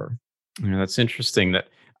developer. That's interesting. That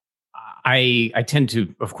I tend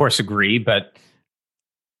to, of course, agree, but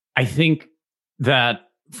I think that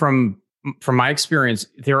from my experience,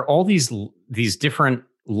 there are all these different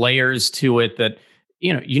layers to it that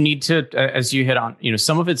you need to, as you hit on,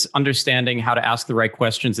 some of it's understanding how to ask the right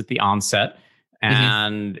questions at the onset,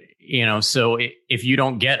 and so if you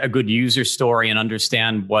don't get a good user story and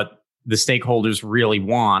understand what the stakeholders really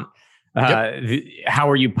want, how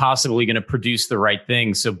are you possibly going to produce the right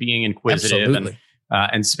thing? So being inquisitive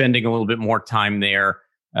and spending a little bit more time there,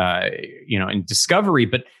 in discovery.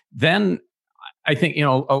 But then I think, a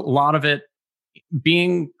lot of it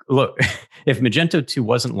if Magento 2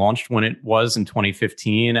 wasn't launched when it was in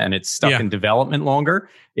 2015 and it's stuck in development longer,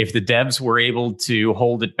 if the devs were able to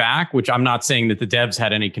hold it back, which I'm not saying that the devs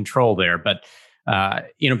had any control there, but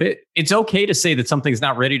it's okay to say that something's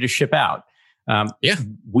not ready to ship out.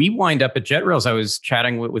 We wind up at JetRails. I was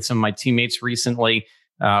chatting with some of my teammates recently.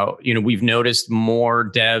 We've noticed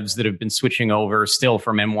more devs that have been switching over still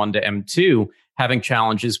from M1 to M2 having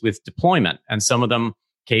challenges with deployment. And some of them,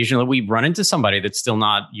 occasionally we run into somebody that's still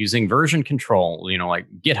not using version control, like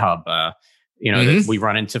GitHub. That we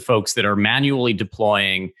run into folks that are manually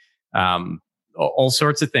deploying all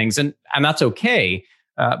sorts of things. And that's okay.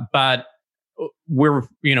 But we're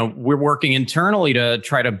working internally to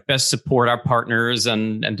try to best support our partners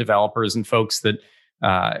and developers and folks that,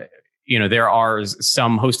 there are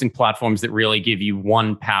some hosting platforms that really give you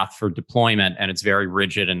one path for deployment, and it's very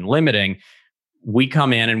rigid and limiting. We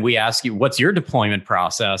come in and we ask you, what's your deployment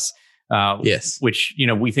process? Which,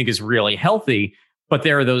 we think is really healthy. But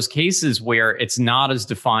there are those cases where it's not as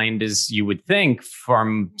defined as you would think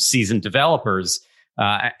from seasoned developers.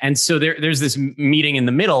 And so there's this meeting in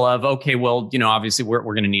the middle of, okay, well, obviously we're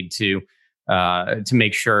going to need to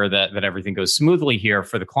make sure that everything goes smoothly here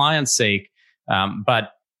for the client's sake.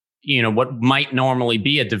 But what might normally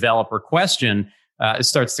be a developer question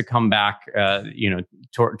starts to come back,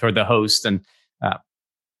 toward the host. And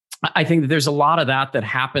I think that there's a lot of that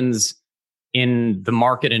happens in the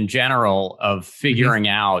market in general of figuring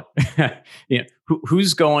out,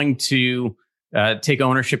 who's going to take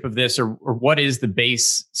ownership of this, or what is the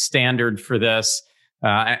base standard for this.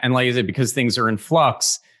 And like I said, because things are in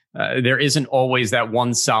flux, there isn't always that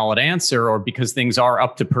one solid answer, or because things are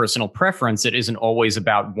up to personal preference, it isn't always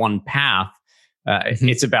about one path.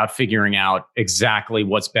 It's about figuring out exactly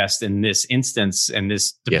what's best in this instance and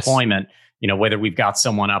this deployment. Whether we've got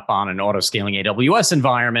someone up on an auto-scaling AWS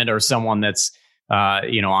environment or someone that's,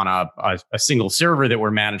 on a single server that we're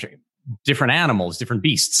managing, different animals, different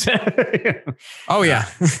beasts. Oh yeah.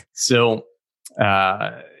 So,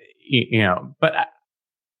 but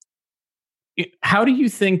how do you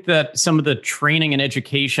think that some of the training and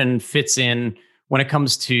education fits in when it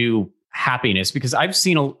comes to happiness? Because I've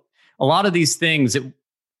seen a lot of these things,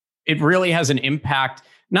 it really has an impact,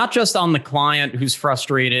 not just on the client who's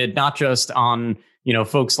frustrated, not just on,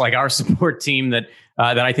 folks like our support team that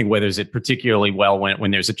I think weathers it particularly well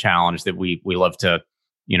when there's a challenge that we love to,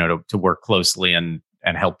 to work closely and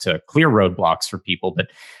help to clear roadblocks for people. But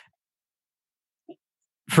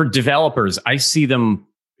for developers, I see them,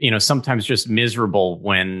 sometimes just miserable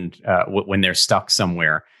when they're stuck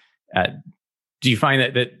somewhere. Do you find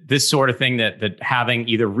that this sort of thing, that having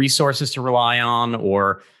either resources to rely on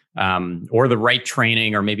or the right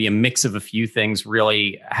training, or maybe a mix of a few things,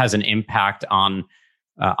 really has an impact on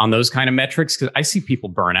on those kind of metrics? Because I see people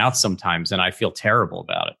burn out sometimes and I feel terrible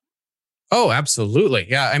about it. Oh, absolutely.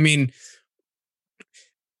 Yeah. I mean,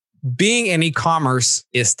 being in e-commerce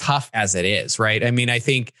is tough as it is, right? I mean, I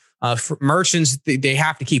think for merchants, they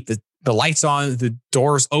have to keep the lights on, the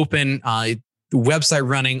doors open, the website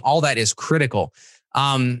running, all that is critical.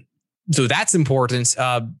 So that's important.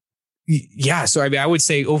 Yeah. So I mean, I would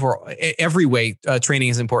say overall, every way training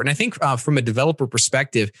is important. I think from a developer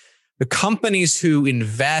perspective, the companies who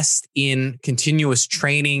invest in continuous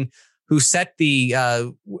training, who set the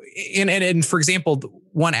and for example,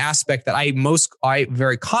 one aspect that I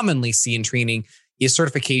very commonly see in training is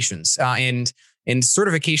certifications, and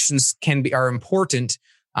certifications are important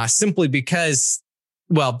simply because,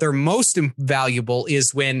 well, they're most valuable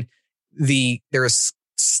is when there's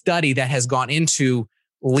study that has gone into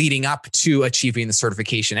leading up to achieving the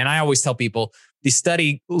certification. And I always tell people the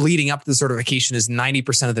study leading up to the certification is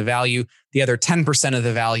 90% of the value. The other 10% of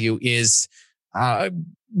the value is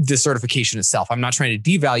the certification itself. I'm not trying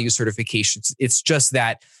to devalue certifications. It's just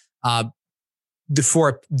that for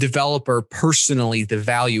a developer personally, the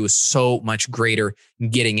value is so much greater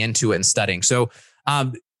in getting into it and studying. So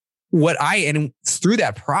and through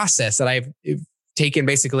that process that I've taken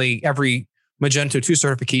basically every Magento 2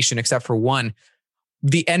 certification except for one,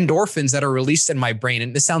 the endorphins that are released in my brain,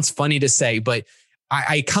 and this sounds funny to say, but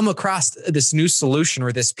I come across this new solution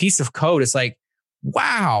or this piece of code. It's like,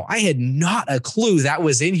 wow, I had not a clue that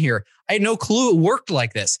was in here. I had no clue it worked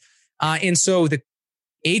like this. And so the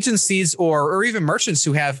agencies or even merchants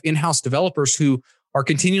who have in-house developers who are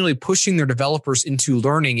continually pushing their developers into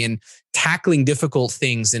learning and tackling difficult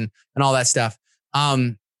things and all that stuff.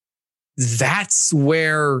 That's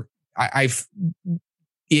where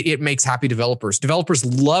it makes happy developers. Developers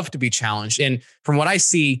love to be challenged. And from what I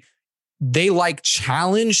see, they like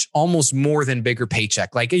challenge almost more than bigger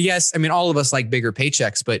paycheck. Like, yes, I mean, all of us like bigger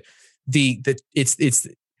paychecks, but it's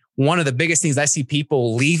one of the biggest things I see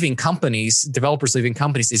people leaving companies, developers leaving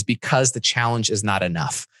companies, is because the challenge is not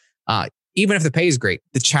enough. Even if the pay is great,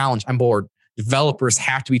 the challenge, I'm bored. Developers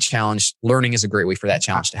have to be challenged. Learning is a great way for that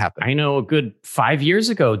challenge to happen. I know a good 5 years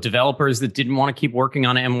ago, developers that didn't want to keep working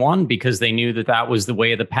on M1 because they knew that was the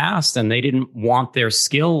way of the past, and they didn't want their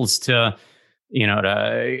skills to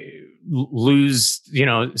lose,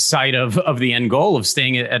 sight of the end goal of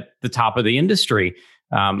staying at the top of the industry.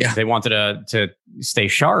 They wanted to stay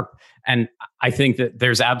sharp. And I think that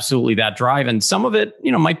there's absolutely that drive. And some of it,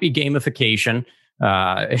 might be gamification,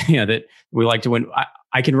 that we like to win.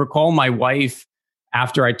 I can recall my wife,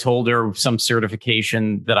 after I told her some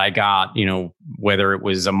certification that I got, whether it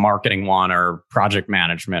was a marketing one or project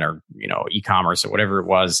management or, e-commerce or whatever it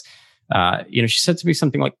was, she said to me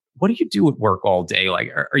something like, "What do you do at work all day? Like,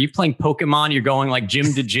 are you playing Pokemon? You're going like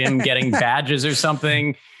gym to gym, getting badges or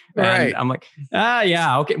something?" Right. And I'm like,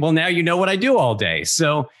 yeah, okay. Well, now you know what I do all day.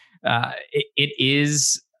 So there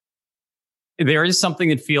is something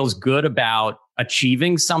that feels good about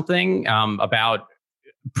achieving something, about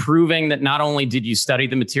proving that not only did you study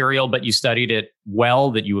the material, but you studied it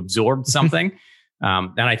well, that you absorbed something.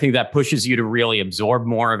 And I think that pushes you to really absorb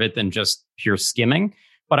more of it than just pure skimming.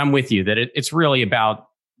 But I'm with you that it's really about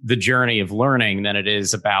the journey of learning than it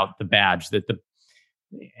is about the badge. That the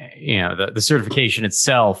certification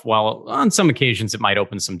itself, while on some occasions it might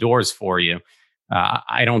open some doors for you,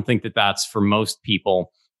 I don't think that that's for most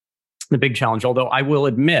people the big challenge. Although I will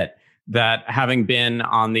admit that having been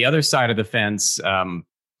on the other side of the fence,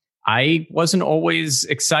 I wasn't always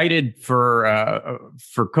excited for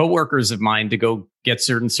coworkers of mine to go get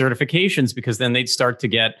certain certifications, because then they'd start to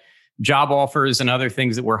get job offers and other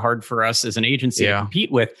things that were hard for us as an agency to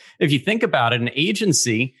compete with. If you think about it, an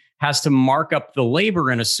agency has to mark up the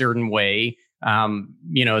labor in a certain way,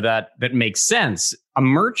 that makes sense. A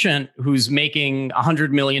merchant who's making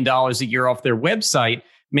 $100 million a year off their website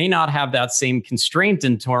may not have that same constraint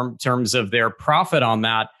in terms of their profit on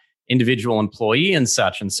that individual employee and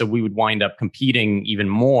such. And so we would wind up competing even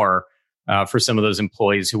more for some of those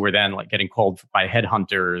employees who were then like getting called by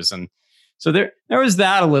headhunters. And so there was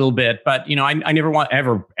that a little bit, but I never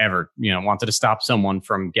wanted to stop someone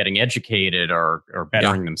from getting educated or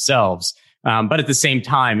bettering themselves. But at the same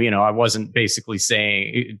time, I wasn't basically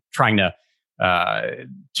trying to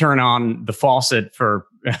turn on the faucet for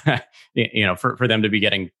for them to be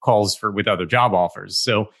getting calls with other job offers.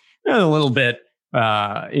 So a little bit,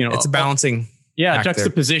 it's a balancing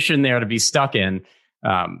juxtaposition there to be stuck in,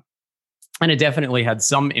 and it definitely had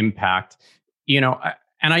some impact.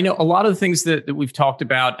 And I know a lot of the things that we've talked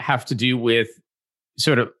about have to do with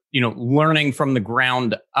sort of, learning from the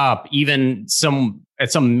ground up, even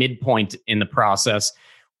at some midpoint in the process.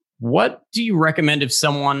 What do you recommend if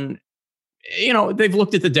someone they've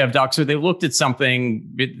looked at the dev docs or they've looked at something,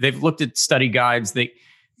 they've looked at study guides.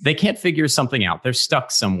 They can't figure something out. They're stuck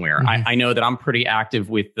somewhere. Mm-hmm. I know that I'm pretty active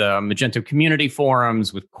with Magento community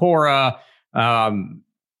forums, with Quora.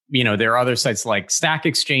 There are other sites like Stack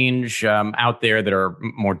Exchange out there that are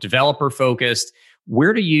more developer focused.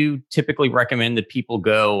 Where do you typically recommend that people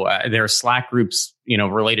go? There are Slack groups,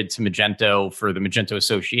 related to Magento for the Magento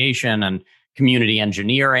Association and community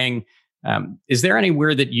engineering. Is there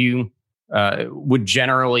anywhere that you would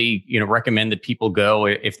generally, recommend that people go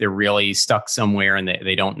if they're really stuck somewhere and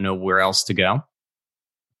they don't know where else to go?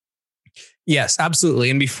 Yes, absolutely.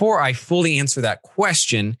 And before I fully answer that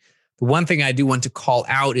question, the one thing I do want to call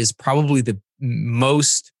out is probably the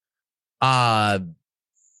most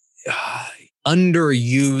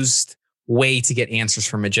underused way to get answers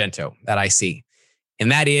from Magento that I see. And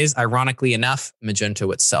that is, ironically enough,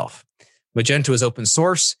 Magento itself. Magento is open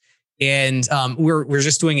source. And we're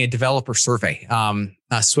just doing a developer survey,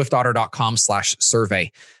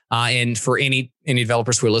 swiftotter.com/survey. And for any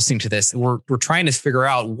developers who are listening to this, we're trying to figure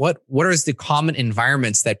out what are the common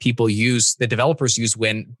environments that people use, that developers use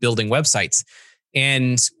when building websites.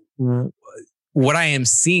 And what I am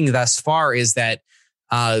seeing thus far is that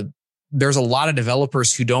there's a lot of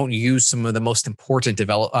developers who don't use some of the most important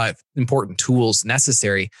tools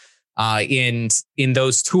necessary. And in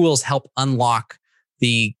those tools help unlock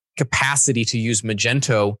the capacity to use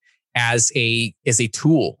Magento as a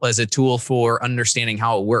tool for understanding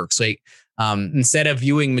how it works. Like instead of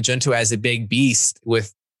viewing Magento as a big beast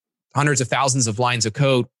with hundreds of thousands of lines of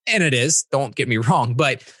code, and it is, don't get me wrong,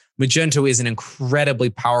 but Magento is an incredibly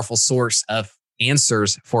powerful source of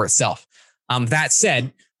answers for itself. That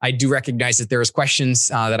said, I do recognize that there's questions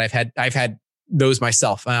that I've had those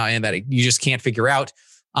myself, and that you just can't figure out.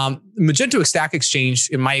 Magento Stack Exchange,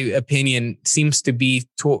 in my opinion, seems to be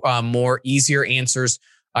more easier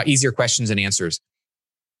questions and answers.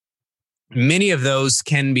 Many of those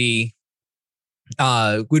would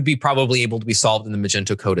be probably able to be solved in the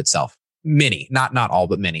Magento code itself. Many, not all,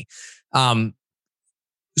 but many.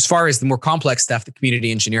 As far as the more complex stuff, the community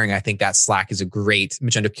engineering, I think that Slack is a great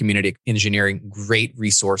Magento community engineering, great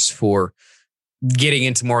resource for getting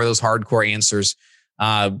into more of those hardcore answers.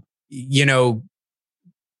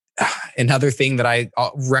 Another thing that I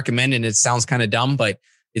recommend, and it sounds kind of dumb, but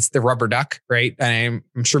it's the rubber duck, right? And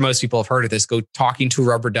I'm sure most people have heard of this. Go talking to a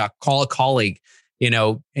rubber duck, call a colleague, and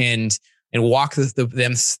walk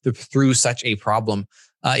them through such a problem.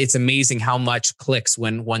 It's amazing how much clicks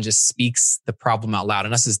when one just speaks the problem out loud.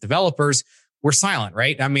 And us as developers, we're silent,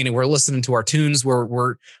 right? I mean, we're listening to our tunes.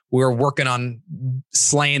 We're working on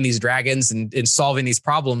slaying these dragons and solving these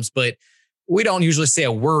problems, but we don't usually say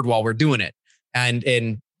a word while we're doing it.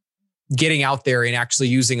 And getting out there and actually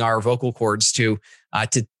using our vocal cords to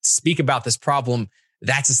speak about this problem,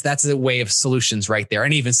 that's a way of solutions right there.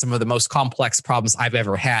 And even some of the most complex problems I've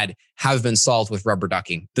ever had have been solved with rubber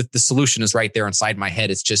ducking. The solution is right there inside my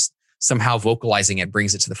head. It's just somehow vocalizing it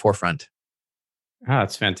brings it to the forefront. Oh,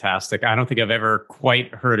 that's fantastic. I don't think I've ever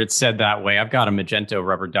quite heard it said that way. I've got a Magento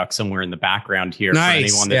rubber duck somewhere in the background here.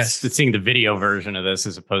 Nice. For anyone that's seeing the video version of this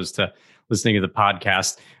as opposed to listening to the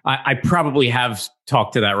podcast. I probably have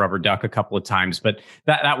talked to that rubber duck a couple of times, but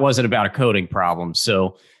that wasn't about a coding problem.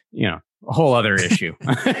 So, a whole other issue.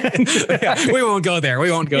 We won't go there.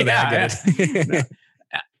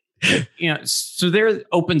 So there are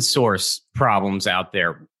open source problems out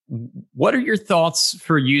there. What are your thoughts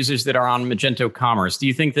for users that are on Magento Commerce? Do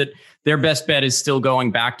you think that their best bet is still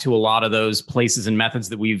going back to a lot of those places and methods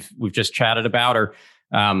that we've just chatted about, or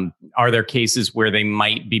are there cases where they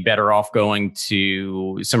might be better off going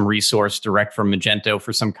to some resource direct from Magento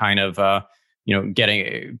for some kind of getting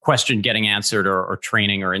a question getting answered or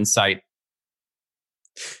training or insight?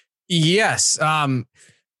 Yes.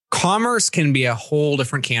 Commerce can be a whole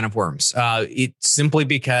different can of worms. It's simply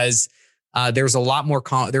because there's a lot more.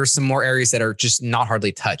 There's some more areas that are just not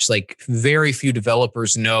hardly touched. Like very few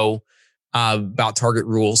developers know about target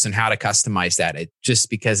rules and how to customize that. It just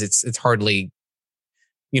because it's hardly,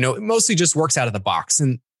 it mostly just works out of the box.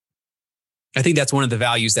 And I think that's one of the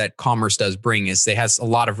values that Commerce does bring is it has a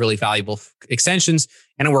lot of really valuable extensions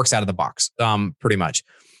and it works out of the box pretty much.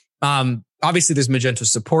 Obviously, there's Magento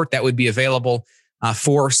support that would be available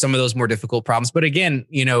for some of those more difficult problems. But again,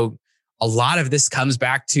 a lot of this comes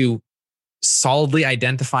back to solidly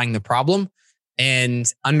identifying the problem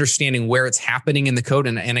and understanding where it's happening in the code.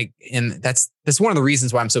 And that's one of the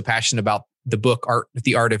reasons why I'm so passionate about the book,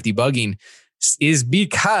 The Art of Debugging, is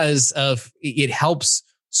because of it helps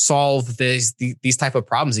solve these type of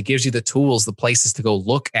problems. It gives you the tools, the places to go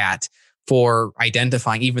look at for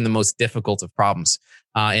identifying even the most difficult of problems.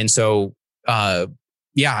 And so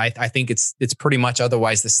yeah, I think it's pretty much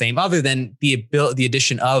otherwise the same, other than the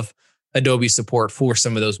addition of Adobe support for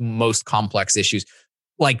some of those most complex issues,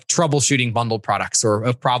 like troubleshooting bundled products or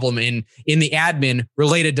a problem in the admin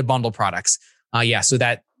related to bundled products. So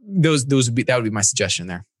that would be my suggestion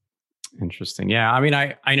there. Interesting. Yeah, I mean,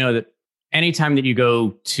 I know that anytime that you go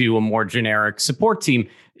to a more generic support team,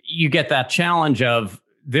 you get that challenge of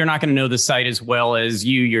they're not going to know the site as well as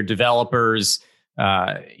your developers.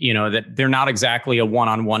 That they're not exactly a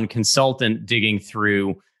one-on-one consultant digging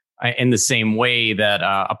through in the same way that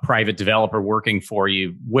a private developer working for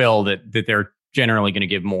you will. That they're generally going to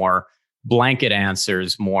give more blanket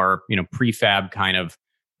answers, more prefab kind of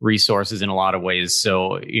resources in a lot of ways.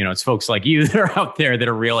 So it's folks like you that are out there that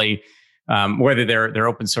are really whether they're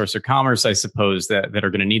open source or commerce, I suppose, that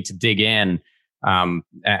are going to need to dig in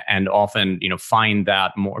and often find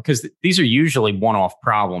that more, because these are usually one-off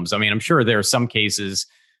problems. I mean, I'm sure there are some cases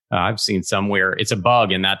I've seen some where it's a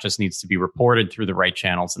bug and that just needs to be reported through the right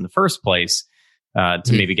channels in the first place to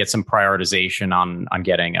maybe get some prioritization on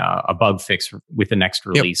getting a bug fix with the next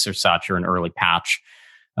release or such, or an early patch.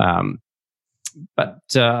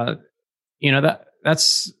 That's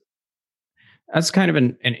kind of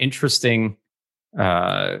an interesting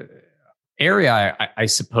area, I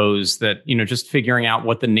suppose, that, just figuring out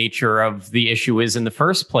what the nature of the issue is in the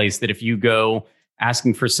first place, that if you go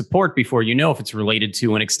asking for support before if it's related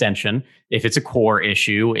to an extension, if it's a core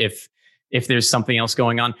issue, if there's something else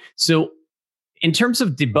going on. So in terms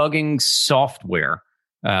of debugging software,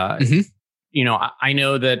 I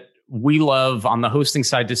know that we love on the hosting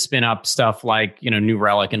side to spin up stuff like, New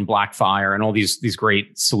Relic and Blackfire and all these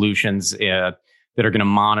great solutions that are going to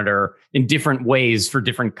monitor in different ways for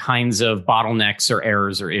different kinds of bottlenecks or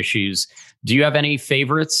errors or issues. Do you have any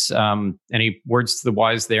favorites? Any words to the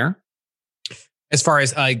wise there? As far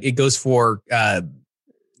as it goes for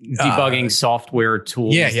debugging software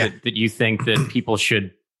tools that you think that people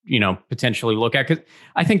should, potentially look at? Because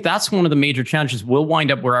I think that's one of the major challenges. We'll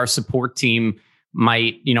wind up where our support team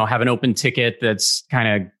might, have an open ticket that's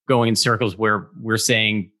kind of going in circles where we're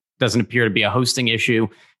saying doesn't appear to be a hosting issue.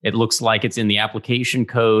 It looks like it's in the application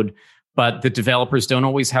code, but the developers don't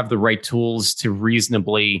always have the right tools to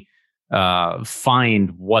reasonably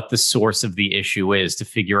find what the source of the issue is, to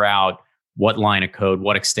figure out what line of code,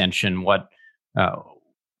 what extension,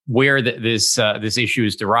 where this issue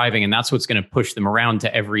is deriving, and that's what's going to push them around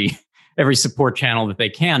to every support channel that they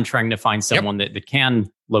can, trying to find someone that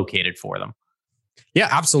can locate it for them. Yeah,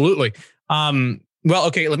 absolutely. Well,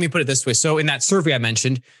 okay, let me put it this way. So in that survey I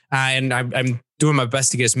mentioned, and I'm doing my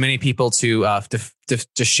best to get as many people to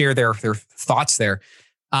share their thoughts there.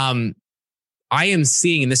 I am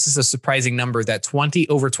seeing, and this is a surprising number, that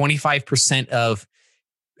over 25% of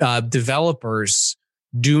developers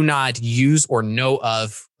do not use or know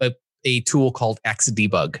of a tool called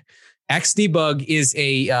Xdebug. Xdebug is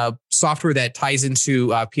a software that ties into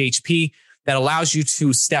PHP that allows you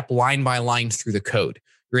to step line by line through the code.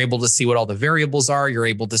 You're able to see what all the variables are. You're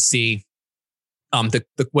able to see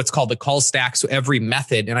what's called the call stack. So every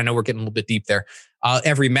method, and I know we're getting a little bit deep there,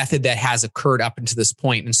 every method that has occurred up until this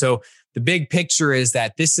point. And so the big picture is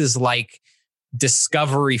that this is like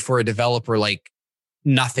discovery for a developer like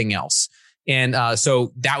nothing else. And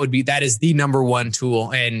so that is the number one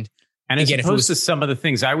tool. And as opposed to some of the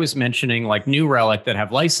things I was mentioning, like New Relic, that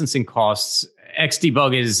have licensing costs,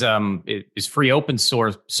 Xdebug is free open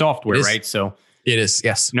source software, right? So it is,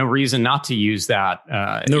 yes. No reason not to use that,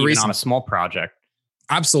 even on a small project.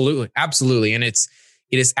 Absolutely, and it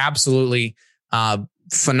is absolutely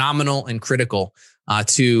phenomenal and critical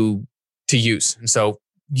to use. And so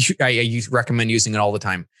I recommend using it all the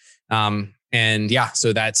time.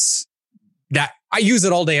 So that's that. I use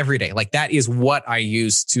it all day, every day. Like that is what I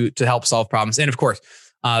use to help solve problems. And of course,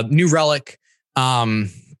 New Relic.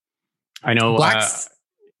 I know.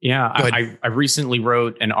 I recently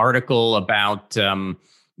wrote an article about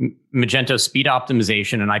Magento speed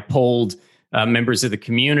optimization, and I polled members of the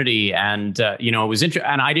community, and it was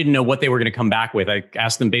interesting. And I didn't know what they were going to come back with. I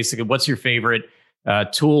asked them basically, "What's your favorite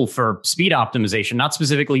tool for speed optimization?" Not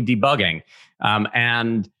specifically debugging.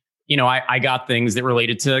 I got things that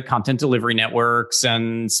related to content delivery networks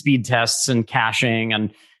and speed tests and caching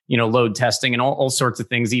and load testing and all sorts of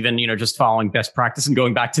things. Even just following best practice and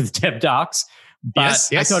going back to the dev docs. But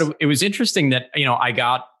yes. I thought it was interesting that, I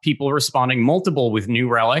got people responding multiple with New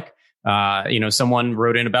Relic. Someone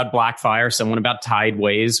wrote in about Blackfire, someone about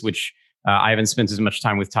Tideways, which I haven't spent as much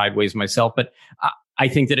time with Tideways myself. But I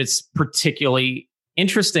think that it's particularly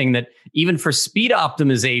interesting that even for speed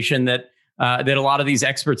optimization, that a lot of these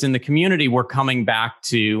experts in the community were coming back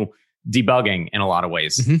to debugging in a lot of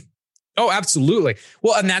ways. Mm-hmm. Oh, absolutely.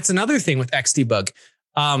 Well, and that's another thing with Xdebug.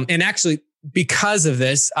 And actually, because of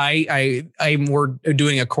this, we're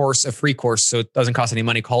doing a free course, so it doesn't cost any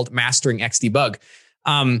money, called Mastering XDebug.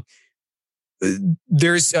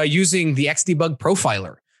 There's using the XDebug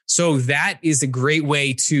profiler. So that is a great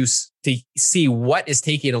way to see what is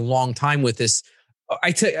taking a long time with this.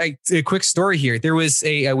 A quick story here. There was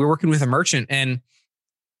we were working with a merchant, and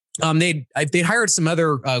they'd hired some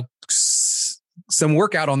other some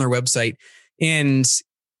work out on their website, and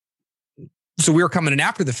so we were coming in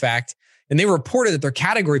after the fact, and they reported that their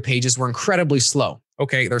category pages were incredibly slow.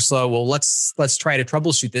 Okay, they're slow. Well, let's try to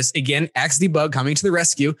troubleshoot this. Again, XDebug coming to the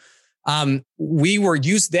rescue. We were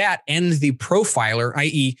used that and the profiler,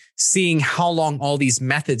 i.e. seeing how long all these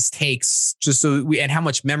methods takes, just so and how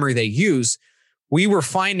much memory they use. We were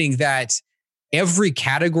finding that every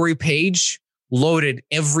category page loaded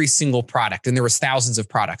every single product, and there was thousands of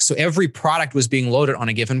products. So every product was being loaded on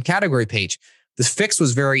a given category page. The fix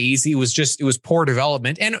was very easy. It was poor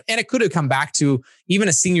development, and it could have come back to even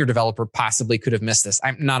a senior developer possibly could have missed this.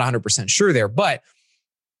 I'm not 100% sure there, but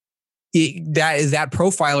that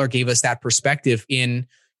profiler gave us that perspective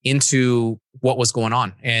into what was going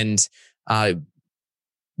on, and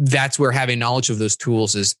that's where having knowledge of those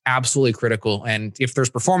tools is absolutely critical. And if there's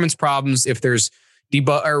performance problems, if there's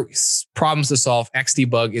debug or problems to solve,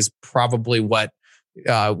 XDebug is probably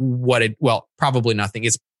probably nothing.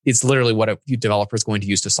 It's literally what a developer is going to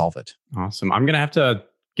use to solve it. Awesome. I'm going to have to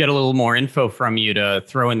get a little more info from you to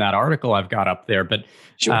throw in that article I've got up there, but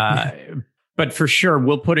sure. But for sure,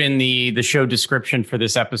 we'll put in the show description for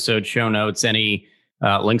this episode, show notes, any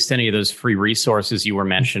links to any of those free resources you were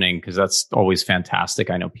mentioning, because that's always fantastic.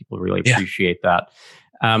 I know people really appreciate that.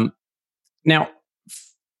 Now,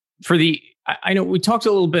 I know we talked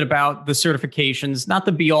a little bit about the certifications, not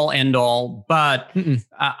the be all end all, but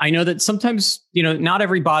I know that sometimes, not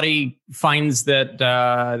everybody finds that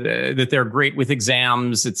they're great with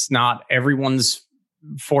exams. It's not everyone's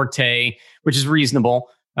forte, which is reasonable.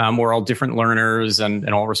 We're all different learners and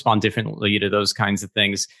all respond differently to those kinds of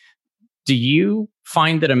things. Do you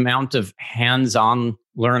find that amount of hands-on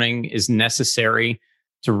learning is necessary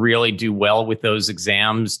to really do well with those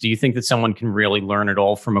exams? Do you think that someone can really learn it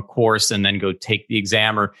all from a course and then go take the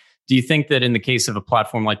exam? Or do you think that in the case of a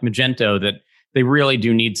platform like Magento, that they really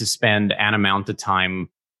do need to spend an amount of time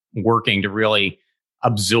working to really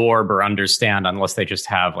absorb or understand, unless they just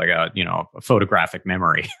have like a photographic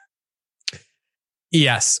memory?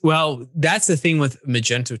 Yes. Well, that's the thing with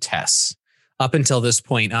Magento tests. Up until this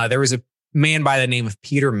point, there was a man by the name of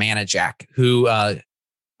Peter Manajak who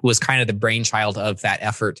was kind of the brainchild of that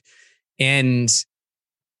effort. And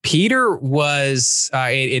Peter was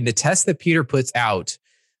in the test that Peter puts out,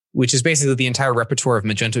 which is basically the entire repertoire of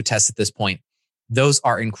Magento tests at this point. Those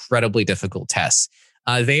are incredibly difficult tests.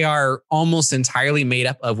 They are almost entirely made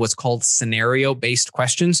up of what's called scenario-based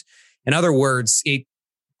questions. In other words, it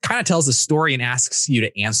kind of tells a story and asks you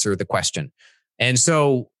to answer the question. And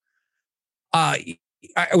so I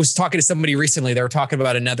was talking to somebody recently. They were talking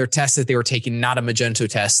about another test that they were taking, not a Magento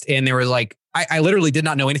test. And they were like, I literally did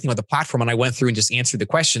not know anything about the platform. And I went through and just answered the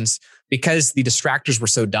questions because the distractors were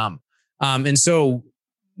so dumb. And so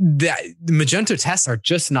the Magento tests are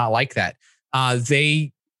just not like that.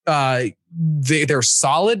 They're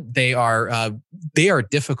solid. They are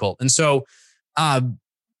difficult. And so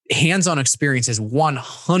hands-on experience is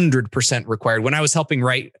 100% required. When I was helping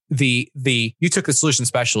write you took the solution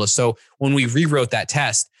specialist. So when we rewrote that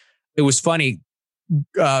test, it was funny.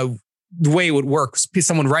 The way it would work,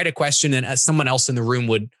 someone would write a question and someone else in the room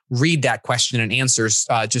would read that question and answers,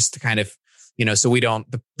 just to kind of, so we don't,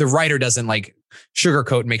 the writer doesn't like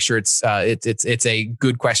sugarcoat and make sure it's a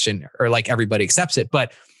good question or like everybody accepts it.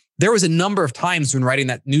 But there was a number of times when writing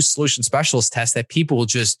that new solution specialist test that people will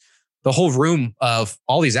just, the whole room of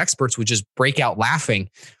all these experts would just break out laughing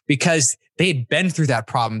because they had been through that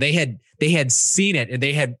problem. They had seen it, and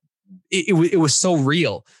it was so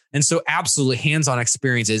real. And so absolutely hands-on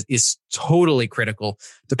experience is totally critical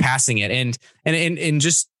to passing it. And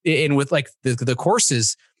with like the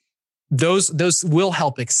courses, those will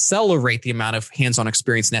help accelerate the amount of hands-on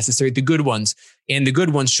experience necessary. The good ones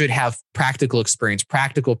should have practical experience,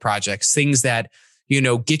 practical projects, things that,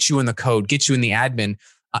 get you in the code, get you in the admin.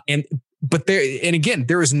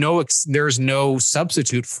 There is no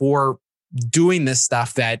substitute for doing this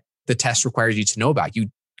stuff that the test requires you to know about. You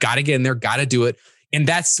got to get in there, got to do it. And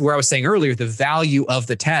that's where I was saying earlier, the value of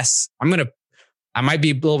the tests. I might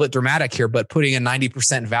be a little bit dramatic here, but putting a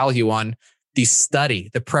 90% value on the study,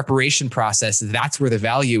 the preparation process, that's where the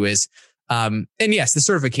value is. And yes, the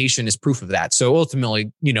certification is proof of that. So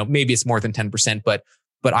ultimately, maybe it's more than 10%, but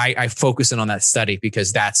I focus in on that study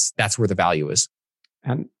because that's where the value is.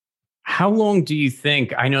 And How long do you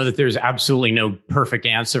think? I know that there's absolutely no perfect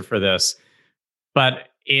answer for this, but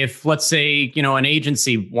if, let's say, an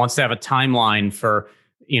agency wants to have a timeline for,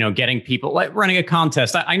 getting people, like running a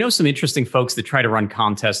contest. I know some interesting folks that try to run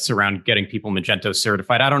contests around getting people Magento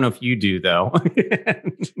certified. I don't know if you do, though.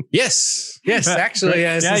 Yes, actually.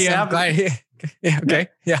 Yeah, Yeah, okay.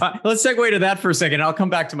 Yeah. Let's segue to that for a second. I'll come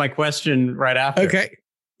back to my question right after. Okay.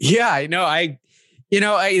 Yeah, I know.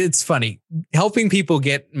 It's funny. Helping people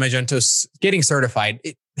get Magento, getting certified.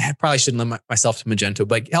 I probably shouldn't limit myself to Magento,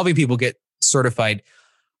 but helping people get certified,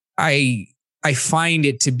 I find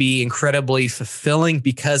it to be incredibly fulfilling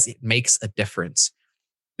because it makes a difference.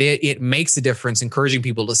 It makes a difference, encouraging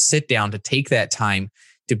people to sit down, to take that time,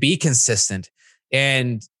 to be consistent,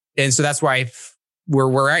 and so that's why we're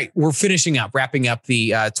wrapping up the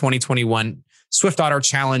 2021 Swift Auto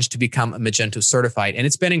Challenge to become a Magento certified, and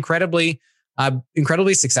it's been incredibly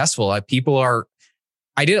successful. I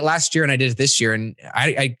did it last year and I did it this year, and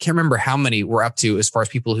I can't remember how many we're up to as far as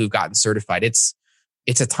people who've gotten certified. It's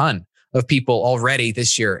a ton of people already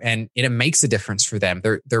this year, and it makes a difference for them.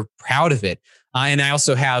 They're proud of it. And I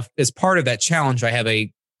also have, as part of that challenge, I have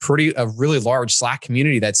a really large Slack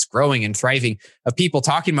community that's growing and thriving of people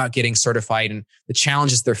talking about getting certified and the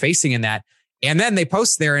challenges they're facing in that. And then they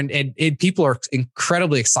post there, and people are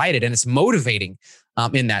incredibly excited, and it's motivating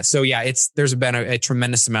in that. So yeah, there's been a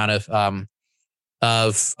tremendous amount of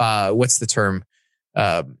what's the term?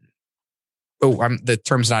 The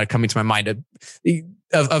term's not coming to my mind.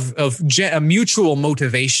 Of mutual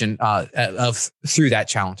motivation through that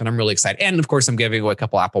challenge, and I'm really excited. And of course, I'm giving away a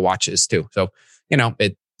couple Apple Watches too, so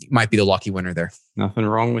it might be the lucky winner there. Nothing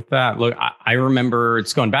wrong with that. Look, I remember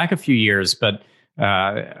it's going back a few years, but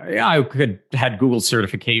I had Google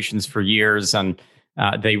certifications for years, and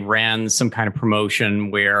they ran some kind of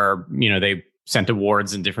promotion where they sent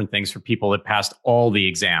awards and different things for people that passed all the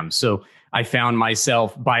exams. So I found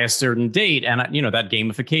myself by a certain date, and that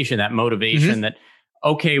gamification, that motivation, that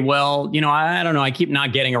okay, well, I don't know, I keep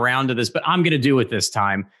not getting around to this, but I'm going to do it this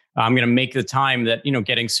time. I'm going to make the time that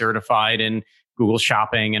getting certified in Google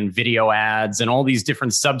Shopping and video ads and all these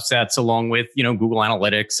different subsets, along with Google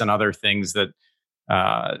Analytics and other things that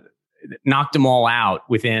knocked them all out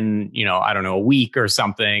within I don't know, a week or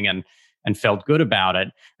something, and felt good about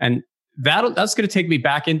it. And that's going to take me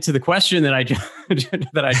back into the question that I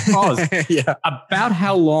paused. Yeah. About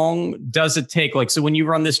how long does it take? Like, so when you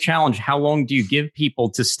run this challenge, how long do you give people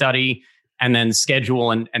to study and then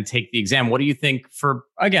schedule and take the exam? What do you think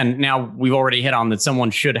again, now we've already hit on that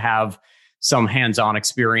someone should have some hands-on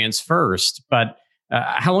experience first, but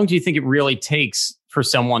how long do you think it really takes for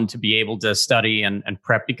someone to be able to study and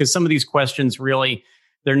prep? Because some of these questions really,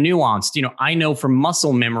 they're nuanced. I know from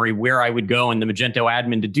muscle memory where I would go in the Magento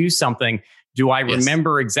admin to do something. Do I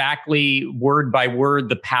remember exactly word by word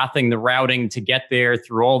the pathing, the routing to get there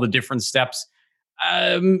through all the different steps?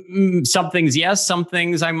 Some things, yes. Some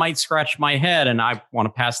things I might scratch my head and I want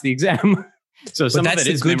to pass the exam. So some of it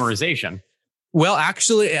is memorization. Well,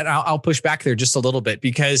 actually, and I'll push back there just a little bit,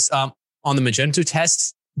 because on the Magento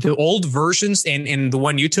tests, the old versions and the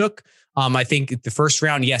one you took, I think the first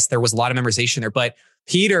round, yes, there was a lot of memorization there, but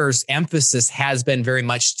Peter's emphasis has been very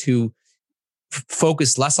much to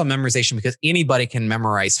focus less on memorization, because anybody can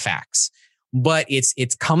memorize facts, but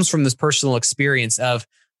it comes from this personal experience of,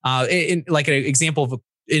 like an example of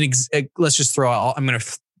let's just throw out, I'm going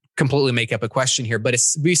to completely make up a question here, but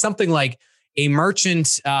it's be something like a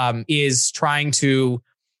merchant is trying to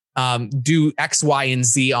do X, Y, and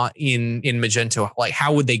Z in Magento. Like,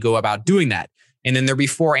 how would they go about doing that? And then there'd be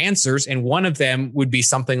 4 answers, and one of them would be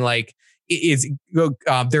something like,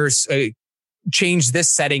 there's a change this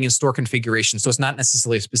setting in store configuration. So it's not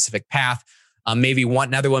necessarily a specific path. Maybe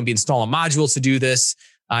another one would be install a module to do this.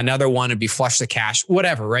 Another one would be flush the cache,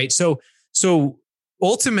 whatever, right? So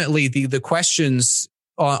ultimately, the questions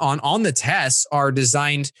on the tests are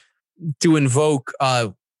designed to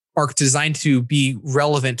are designed to be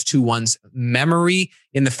relevant to one's memory,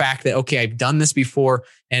 in the fact that, okay, I've done this before.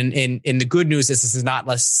 And the good news is this is not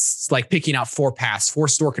less like picking out 4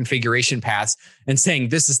 store configuration paths and saying,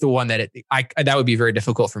 this is the one that that would be very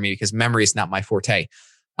difficult for me, because memory is not my forte.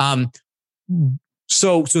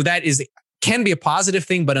 So that can be a positive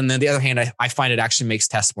thing. But on the other hand, I find it actually makes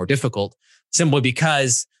tests more difficult, simply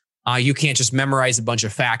because you can't just memorize a bunch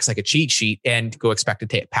of facts like a cheat sheet and go expect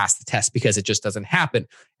to pass the test, because it just doesn't happen.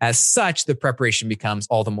 As such, the preparation becomes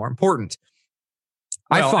all the more important.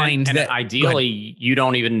 Well, I find that ideally you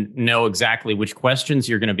don't even know exactly which questions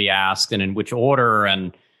you're going to be asked and in which order,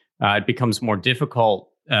 and it becomes more difficult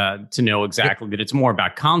to know exactly that it's more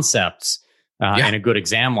about concepts in a good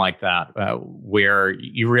exam like that, where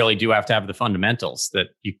you really do have to have the fundamentals that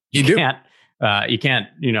you can't,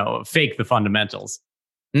 fake the fundamentals.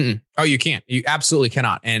 Mm-mm. Oh, you can't. You absolutely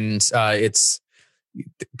cannot. And it's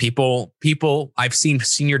people. I've seen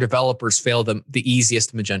senior developers fail the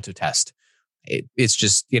easiest Magento test. It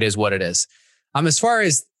is what it is. As far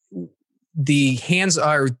as the hands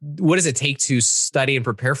are, what does it take to study and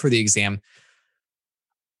prepare for the exam?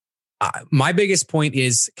 My biggest point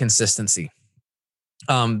is consistency.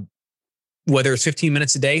 Whether it's 15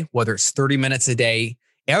 minutes a day, whether it's 30 minutes a day,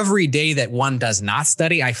 every day that one does not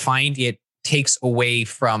study, I find it takes away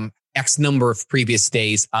from X number of previous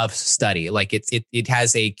days of study. Like it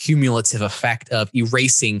has a cumulative effect of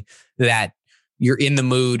erasing that you're in the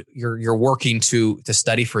mood, you're working to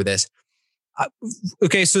study for this.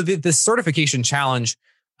 Okay, so the certification challenge,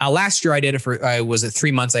 last year I did it for, was it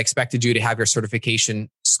 3 months? I expected you to have your certification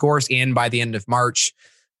scores in by the end of March.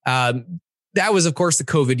 That was, of course, the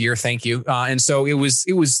COVID year. Thank you. And so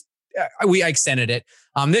I extended it.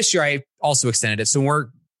 This year I also extended it. So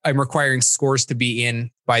I'm requiring scores to be in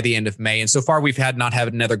by the end of May. And so far we've not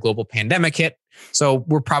had another global pandemic hit. So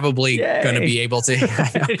we're probably going to be able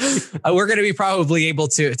to, we're going to be probably able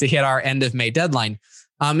to hit our end of May deadline.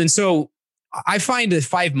 And so I find that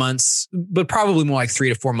 5 months, but probably more like 3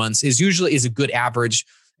 to 4 months is a good average.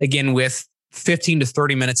 Again, with 15 to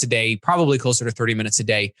 30 minutes a day, probably closer to 30 minutes a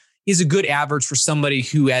day is a good average for somebody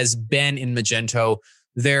who has been in Magento.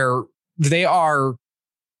 They are,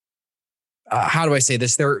 how do I say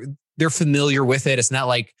this? They're familiar with it. It's not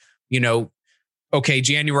like, okay,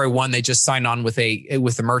 January 1, they just signed on with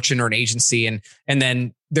a merchant or an agency and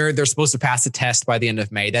then they're supposed to pass the test by the end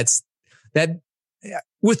of May.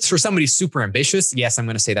 For somebody super ambitious, yes, I'm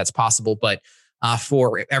going to say that's possible. But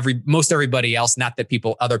for most everybody else, not that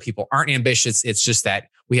other people aren't ambitious. It's just that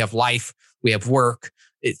we have life, we have work.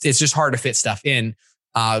 It's just hard to fit stuff in.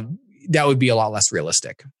 That would be a lot less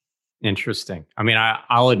realistic. Interesting. I mean,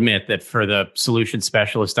 I'll admit that for the solution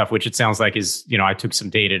specialist stuff, which it sounds like is, I took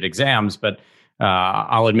some dated exams, but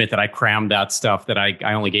I'll admit that I crammed that stuff that I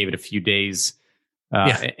only gave it a few days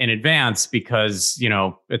in advance because,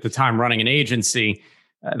 at the time running an agency,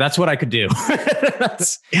 that's what I could do.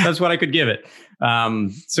 That's what I could give it.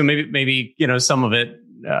 So maybe, some of it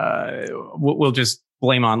we'll just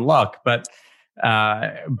blame on luck, but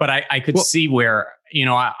I could see where,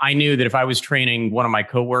 I knew that if I was training one of my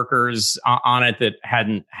coworkers on it that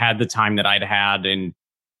hadn't had the time that I'd had in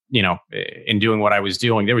doing what I was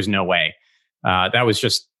doing, there was no way.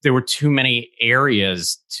 There were too many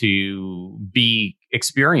areas to be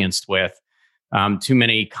experienced with, too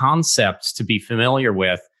many concepts to be familiar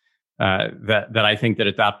with, that I think that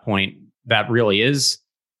at that point, that really is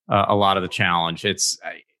a lot of the challenge. It's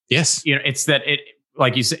that it,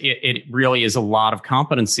 like you said, it really is a lot of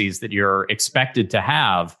competencies that you're expected to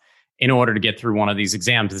have in order to get through one of these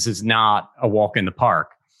exams. This is not a walk in the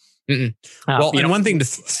park. One thing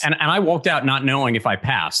and I walked out not knowing if I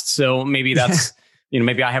passed. So maybe that's,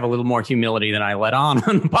 maybe I have a little more humility than I let on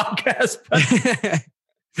the podcast.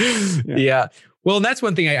 But, yeah. Well, and that's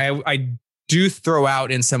one thing I do throw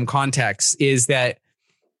out in some contexts is that,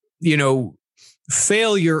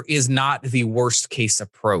 failure is not the worst case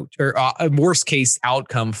approach or a worst case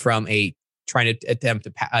outcome from trying to attempt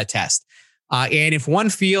a test. And if one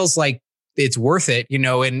feels like it's worth it,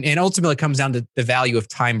 and ultimately it comes down to the value of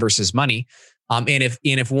time versus money. And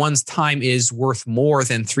if one's time is worth more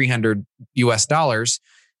than $300 US,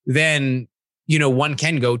 then, one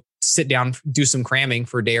can go sit down, do some cramming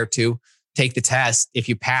for a day or two, take the test. If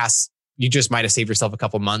you pass, you just might have saved yourself a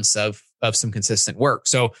couple months of some consistent work.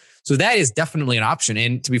 So that is definitely an option.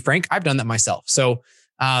 And to be frank, I've done that myself. So,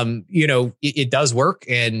 it does work.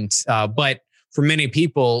 And, but for many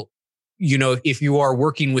people, if you are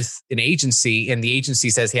working with an agency and the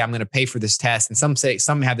agency says, hey, I'm going to pay for this test. And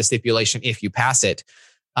some have the stipulation, if you pass it,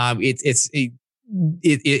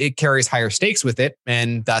 it carries higher stakes with it.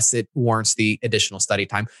 And thus it warrants the additional study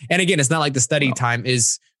time. And again, it's not like the study time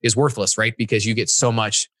is worthless, right? Because you get so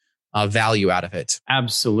much value out of it.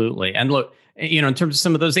 Absolutely. And look, in terms of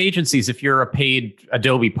some of those agencies, if you're a paid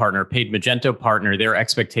Adobe partner, paid Magento partner, there are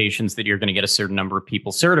expectations that you're going to get a certain number of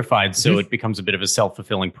people certified. So it becomes a bit of a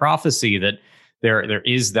self-fulfilling prophecy that there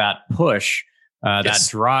is that push, that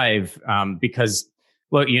drive, because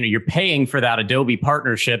look, you're paying for that Adobe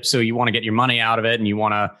partnership. So you want to get your money out of it and you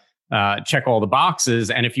want to check all the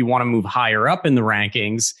boxes. And if you want to move higher up in the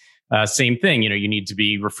rankings, same thing, you need to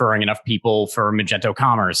be referring enough people for Magento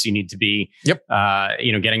Commerce. You need to be,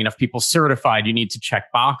 getting enough people certified. You need to check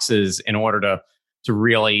boxes in order to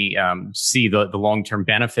really see the long-term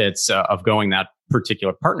benefits of going that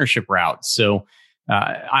particular partnership route. So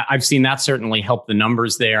I've seen that certainly help the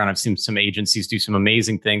numbers there. And I've seen some agencies do some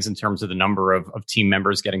amazing things in terms of the number of team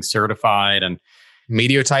members getting certified. And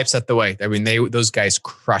Mediotype set the way. I mean, those guys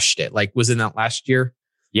crushed it. Like, was it not last year?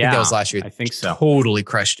 Yeah, I think that was last year. I think so. Totally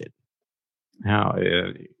crushed it. Now,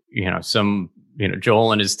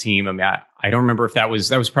 Joel and his team. I mean, I don't remember if that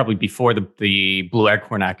was probably before the Blue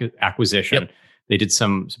Acorn acquisition. Yep. They did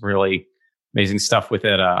some really amazing stuff with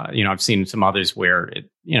it. I've seen some others where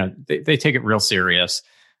they take it real serious.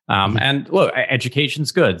 And look,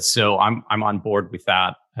 education's good, so I'm on board with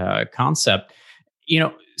that concept.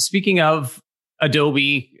 Speaking of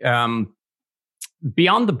Adobe,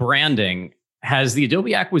 beyond the branding, has the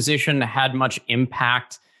Adobe acquisition had much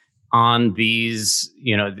impact on these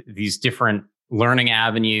different learning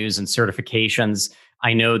avenues and certifications?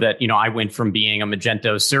 I know that, I went from being a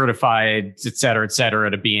Magento certified, et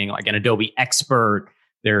cetera, to being like an Adobe expert.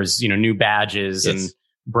 There's, new badges and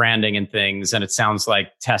branding and things. And it sounds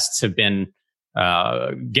like tests have been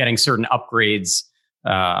getting certain upgrades.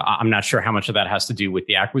 I'm not sure how much of that has to do with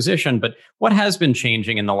the acquisition, but what has been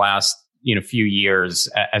changing in the last, few years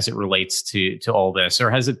as it relates to all this?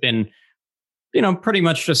 Or has it been, pretty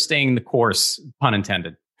much just staying the course, pun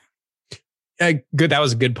intended? Good. That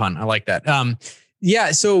was a good pun. I like that.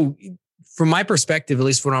 Yeah. So from my perspective, at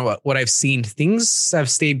least from what I've seen, things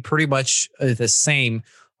have stayed pretty much the same.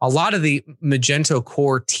 A lot of the Magento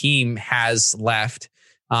core team has left.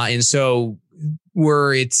 And so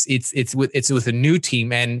it's with a new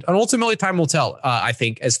team, and ultimately time will tell, I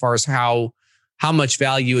think, as far as how much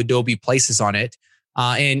value Adobe places on it.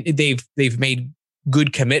 And they've made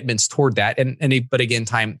good commitments toward that. But again,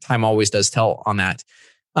 time always does tell on that.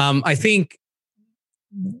 I think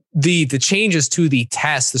the changes to the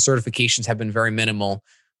tests, the certifications have been very minimal.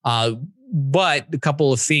 But a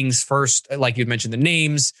couple of things. First, like you mentioned, the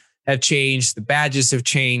names have changed, the badges have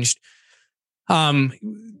changed.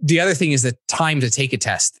 The other thing is the time to take a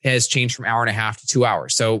test has changed from 1.5 hours to 2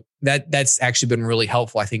 hours. So that's actually been really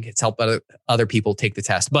helpful. I think it's helped other people take the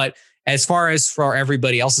test. But as far as for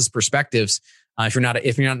everybody else's perspectives, if you're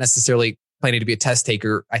not necessarily planning to be a test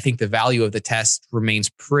taker, I think the value of the test remains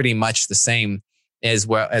pretty much the same as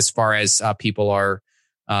well as far as people are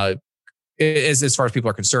as far as people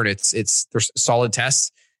are concerned. There's solid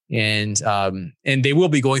tests, and they will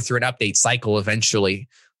be going through an update cycle eventually.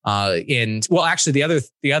 Actually, the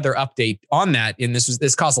other update on that, and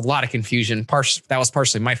this caused a lot of confusion. That was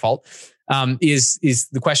partially my fault. Is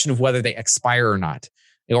the question of whether they expire or not,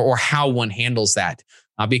 or how one handles that.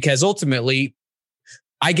 Because ultimately,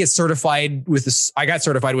 I got certified with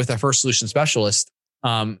a first solution specialist,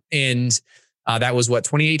 and that was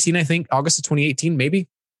 2018, I think, August of 2018, maybe.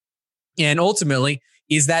 And ultimately,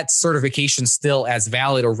 is that certification still as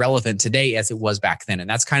valid or relevant today as it was back then? And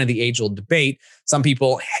that's kind of the age-old debate. Some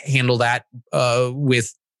people handle that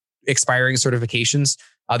with expiring certifications.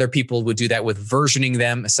 Other people would do that with versioning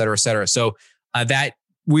them, et cetera, et cetera. So that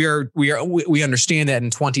we understand that in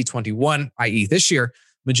 2021, i.e. this year,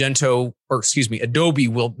 Adobe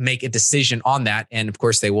will make a decision on that. And of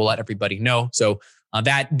course, they will let everybody know. So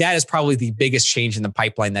that is probably the biggest change in the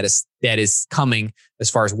pipeline that is coming as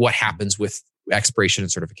far as what happens with expiration and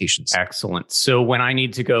certifications. Excellent. So when I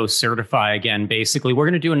need to go certify again, basically, we're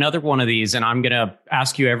going to do another one of these, and I'm going to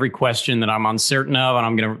ask you every question that I'm uncertain of,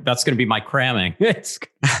 and that's going to be my cramming.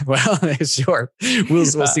 Well, sure. We'll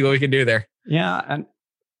see what we can do there. Yeah. And,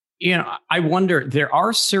 I wonder, there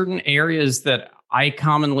are certain areas that I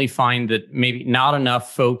commonly find that maybe not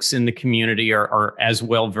enough folks in the community are as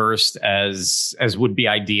well versed as would be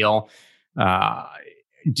ideal.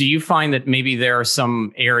 Do you find that maybe there are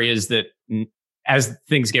some areas that, as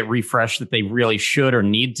things get refreshed, that they really should or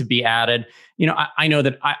need to be added? I know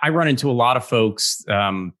that I run into a lot of folks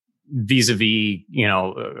vis-a-vis,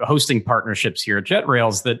 hosting partnerships here at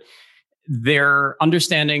JetRails, that their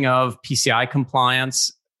understanding of PCI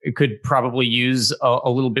compliance could probably use a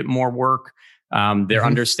little bit more work. Their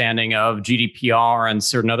understanding of GDPR and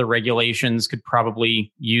certain other regulations could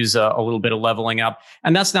probably use a little bit of leveling up.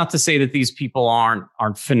 And that's not to say that these people aren't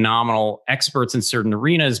phenomenal experts in certain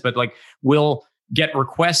arenas, but will get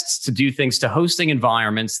requests to do things to hosting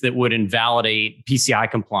environments that would invalidate PCI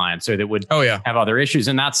compliance or that would have other issues.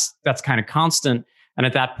 And that's kind of constant. And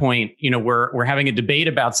at that point, we're having a debate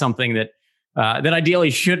about something that ideally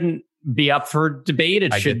shouldn't be up for debate.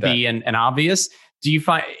 It should be an obvious. Do you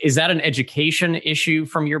find, is that an education issue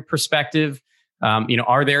from your perspective?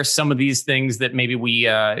 Are there some of these things that maybe we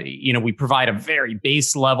provide a very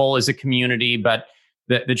base level as a community, but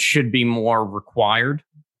that should be more required?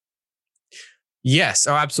 Yes,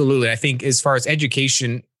 absolutely. I think as far as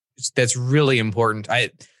education, that's really important.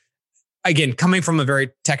 Again, coming from a very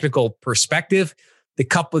technical perspective, the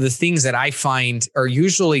couple of the things that I find are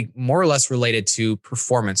usually more or less related to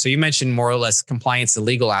performance. So you mentioned more or less compliance and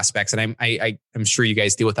legal aspects, and I'm sure you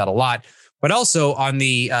guys deal with that a lot. But also on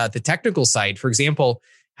the technical side, for example,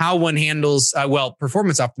 how one handles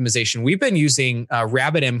performance optimization. We've been using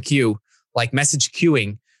RabbitMQ, like message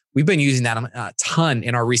queuing. We've been using that a ton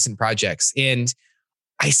in our recent projects, and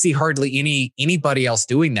I see hardly anybody else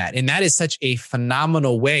doing that. And that is such a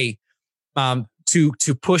phenomenal way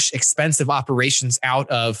to push expensive operations out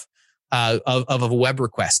of a web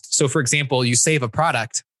request. So, for example, you save a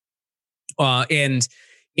product, and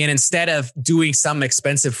instead of doing some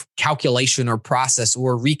expensive calculation or process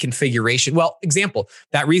or reconfiguration, example,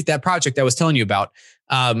 that project I was telling you about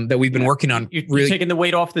that we've been working on. You're taking the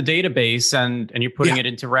weight off the database and you're putting it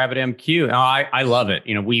into RabbitMQ. Oh, I love it.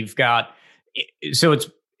 We've got, so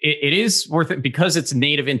it is worth it because it's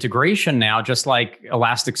native integration now, just like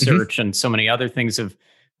Elasticsearch and so many other things have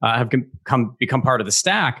become part of the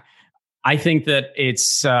stack. I think that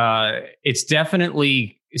it's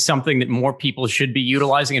definitely something that more people should be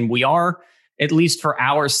utilizing, and we are, at least for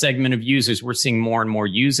our segment of users, we're seeing more and more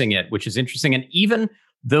using it, which is interesting. And even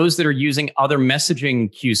those that are using other messaging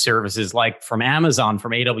queue services, like from Amazon,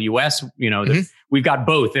 from AWS, we've got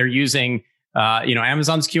both. They're using,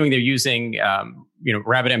 Amazon's queuing. They're using,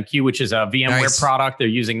 RabbitMQ, which is a VMware product. They're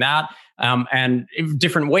using that, and in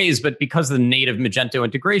different ways. But because of the native Magento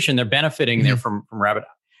integration, they're benefiting there from Rabbit.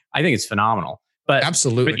 I think it's phenomenal. But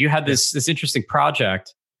absolutely. But you had this interesting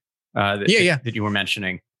project that you were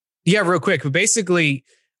mentioning. Yeah, real quick. But basically,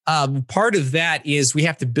 part of that is we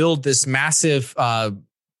have to build this massive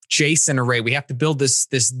JSON array. We have to build this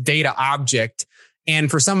data object.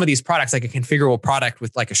 And for some of these products, like a configurable product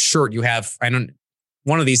with like a shirt, you have,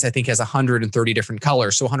 one of these I think has 130 different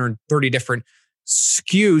colors. So 130 different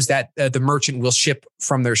SKUs that the merchant will ship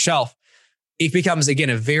from their shelf. It becomes, again,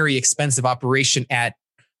 a very expensive operation at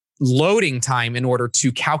loading time in order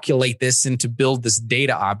to calculate this and to build this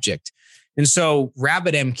data object. And so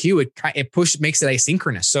RabbitMQ, it makes it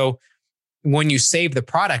asynchronous. So when you save the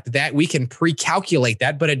product, that we can pre-calculate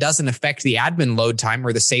that, but it doesn't affect the admin load time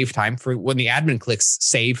or the save time for when the admin clicks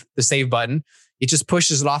the save button. It just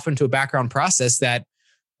pushes it off into a background process that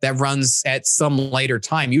runs at some later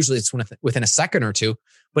time. Usually it's within a second or two,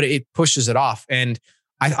 but it pushes it off. And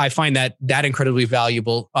I find that incredibly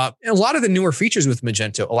valuable. A lot of the newer features with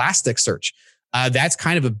Magento, Elasticsearch, that's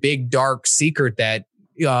kind of a big dark secret that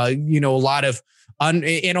a lot of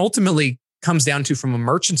and ultimately comes down to, from a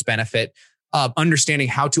merchant's benefit, understanding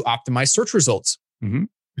how to optimize search results. Mm-hmm.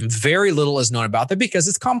 Very little is known about that because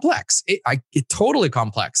it's complex. It's totally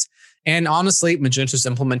complex. And honestly, Magento's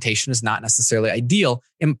implementation is not necessarily ideal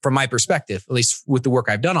from my perspective, at least with the work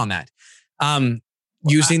I've done on that.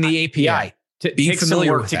 Using the API. Yeah. Being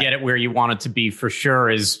familiar with to get it where you want it to be, for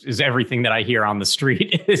sure, is everything that I hear on the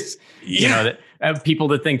street. Is that people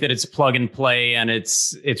that think that it's plug and play and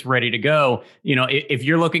it's ready to go. If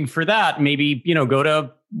you're looking for that, maybe go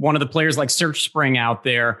to one of the players like SearchSpring out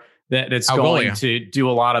there that's going to do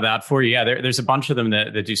a lot of that for you. Yeah, there's a bunch of them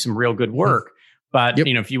that do some real good work. But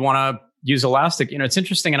if you want to use Elastic, it's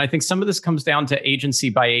interesting, and I think some of this comes down to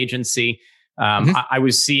agency by agency. I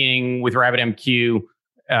was seeing with RabbitMQ.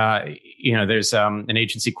 There's an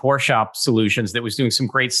agency, Core Shop Solutions, that was doing some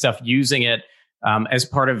great stuff using it as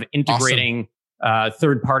part of integrating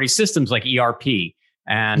third-party systems like ERP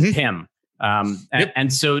and PIM.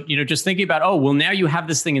 And so, just thinking about, now you have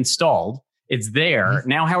this thing installed. It's there.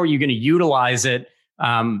 Now, how are you going to utilize it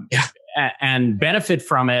and benefit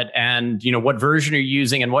from it? And, what version are you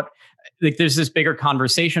using? And there's this bigger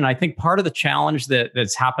conversation. I think part of the challenge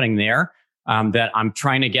that's happening there that I'm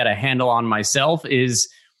trying to get a handle on myself is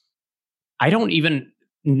I don't even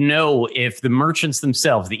know if the merchants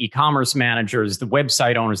themselves, the e-commerce managers, the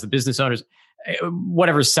website owners, the business owners,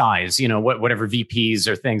 whatever size, whatever VPs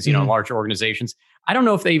or things, large organizations, I don't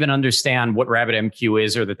know if they even understand what RabbitMQ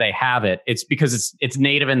is or that they have it. It's because it's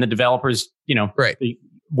native, and the developers, they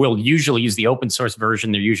will usually use the open source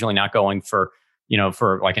version. They're usually not going for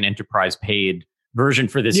like an enterprise paid version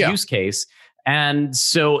for this use case. And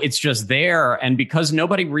so it's just there. And because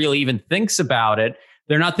nobody really even thinks about it,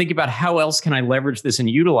 they're not thinking about how else can I leverage this and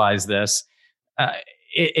utilize this.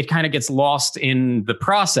 It kind of gets lost in the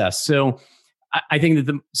process. So I think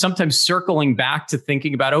that sometimes circling back to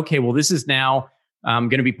thinking about, okay, well, this is now going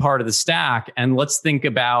to be part of the stack, and let's think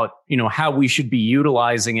about, how we should be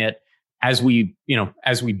utilizing it as we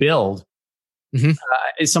build.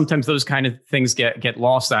 Sometimes those kind of things get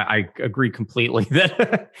lost. I agree completely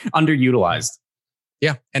that underutilized.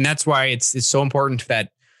 Yeah. And that's why it's so important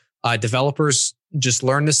that developers just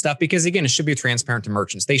learn this stuff, because again, it should be transparent to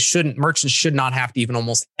merchants. Merchants should not have to even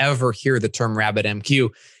almost ever hear the term RabbitMQ.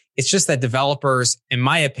 It's just that developers, in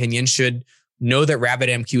my opinion, should know that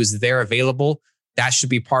RabbitMQ is there available. That should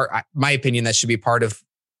be my opinion, that should be part of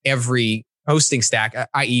every hosting stack,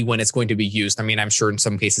 i.e. when it's going to be used. I mean, I'm sure in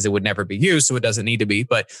some cases it would never be used, so it doesn't need to be,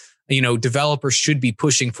 but developers should be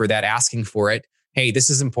pushing for that, asking for it. Hey, this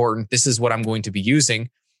is important. This is what I'm going to be using.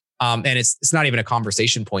 And it's not even a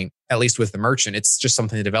conversation point, at least with the merchant. It's just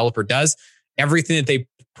something the developer does. Everything that they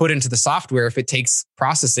put into the software, if it takes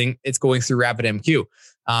processing, it's going through RabbitMQ.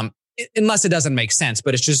 Unless it doesn't make sense,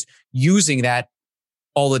 but it's just using that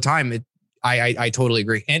all the time. I totally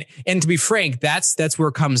agree. And to be frank, that's where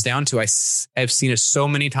it comes down to. I've seen it so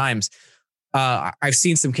many times. I've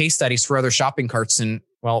seen some case studies for other shopping carts and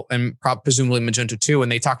presumably Magento too.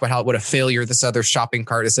 And they talk about what a failure this other shopping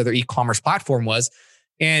cart, this other e-commerce platform was.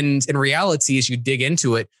 And in reality, as you dig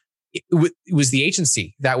into it, it was the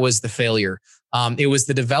agency that was the failure. It was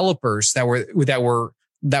the developers that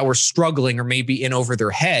were struggling or maybe in over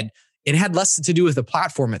their head. It had less to do with the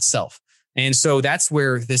platform itself. And so that's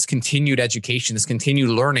where this continued education, this continued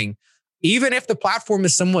learning, even if the platform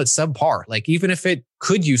is somewhat subpar, like even if it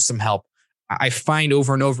could use some help, I find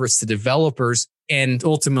over and over it's the developers and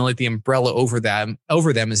ultimately the umbrella over them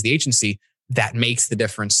is the agency that makes the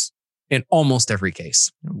difference in almost every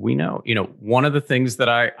case. We know, one of the things that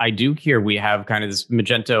I do here, we have kind of this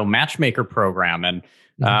Magento matchmaker program, and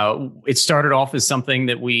it started off as something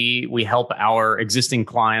that we help our existing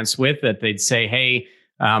clients with, that they'd say, hey,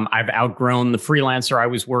 I've outgrown the freelancer I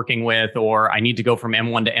was working with, or I need to go from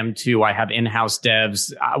M1 to M2. I have in-house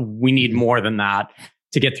devs. We need more than that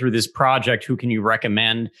to get through this project. Who can you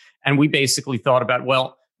recommend? And we basically thought about,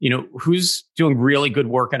 well, who's doing really good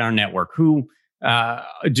work in our network? Who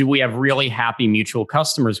do we have really happy mutual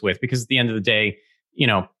customers with? Because at the end of the day,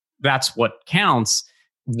 that's what counts.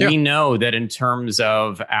 Yeah. We know that in terms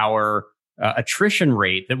of our attrition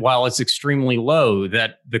rate, that while it's extremely low,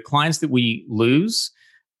 that the clients that we lose,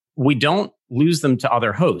 we don't lose them to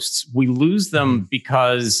other hosts. We lose them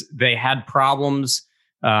because they had problems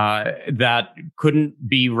that couldn't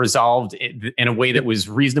be resolved in a way that was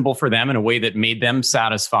reasonable for them, in a way that made them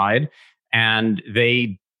satisfied, and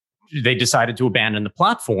they decided to abandon the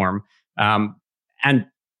platform. And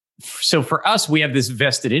so for us, we have this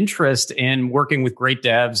vested interest in working with great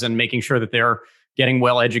devs and making sure that they're getting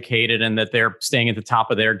well educated and that they're staying at the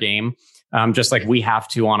top of their game, just like we have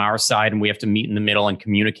to on our side. And we have to meet in the middle and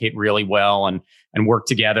communicate really well and work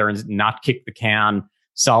together and not kick the can,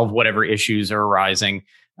 solve whatever issues are arising.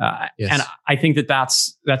 Yes. And I think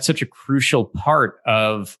that's such a crucial part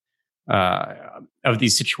of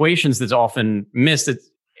these situations that's often missed.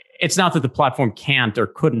 It's not that the platform can't or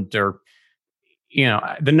couldn't, or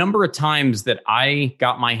the number of times that I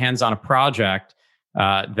got my hands on a project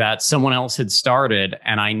that someone else had started,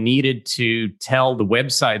 and I needed to tell the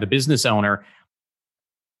website, the business owner,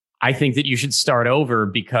 I think that you should start over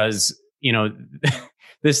because,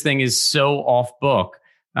 this thing is so off book.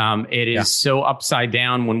 It is so upside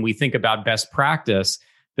down when we think about best practice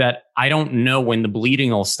that I don't know when the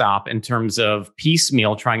bleeding will stop in terms of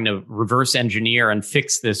piecemeal trying to reverse engineer and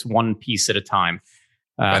fix this one piece at a time.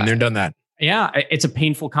 And they're done that. Yeah, it's a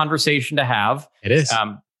painful conversation to have. It is.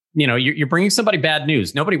 You're bringing somebody bad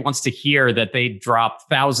news. Nobody wants to hear that they dropped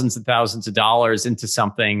thousands and thousands of dollars into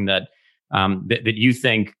something that that you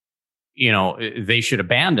think they should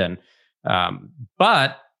abandon.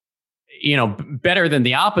 But better than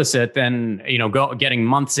the opposite. Than getting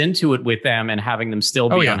months into it with them and having them still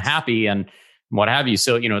be unhappy and what have you.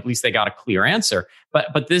 So at least they got a clear answer.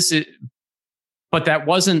 But that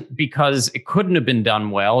wasn't because it couldn't have been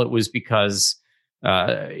done well. It was because,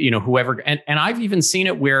 whoever, and I've even seen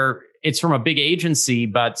it where it's from a big agency,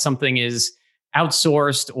 but something is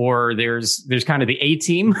outsourced, or there's kind of the A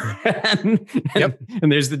team and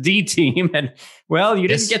there's the D team. And well, you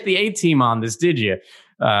didn't get the A team on this, did you?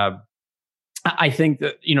 I think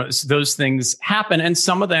that, those things happen. And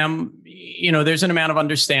some of them, there's an amount of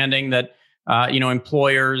understanding that,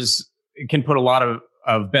 employers can put a lot of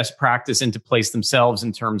best practice into place themselves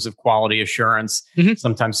in terms of quality assurance. Mm-hmm.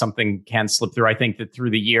 Sometimes something can slip through. I think that through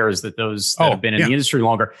the years that those that have been in the industry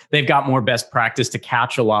longer, they've got more best practice to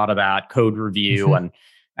catch a lot of that code review and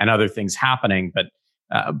other things happening. But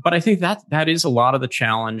I think that is a lot of the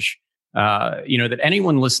challenge, that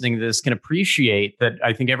anyone listening to this can appreciate. That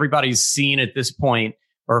I think everybody's seen at this point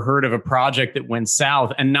or heard of a project that went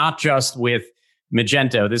south, and not just with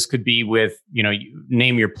Magento. This could be with, you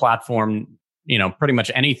name your platform, pretty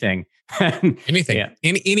much anything. Anything,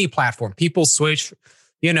 any platform. People switch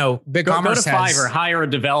BigCommerce go to Fiverr, hire a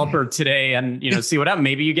developer today, and see what happens.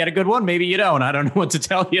 Maybe you get a good one, maybe you don't. I don't know what to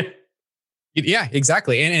tell you. Yeah,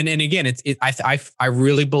 exactly. And again, I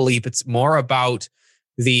really believe it's more about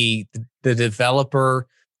the developer,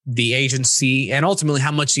 the agency, and ultimately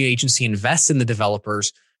how much the agency invests in the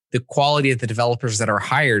developers, the quality of the developers that are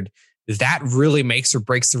hired. That really makes or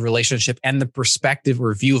breaks the relationship and the perspective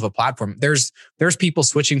or view of a platform. There's people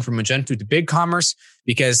switching from Magento to BigCommerce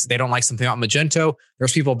because they don't like something about Magento.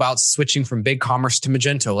 There's people about switching from BigCommerce to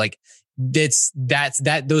Magento. Like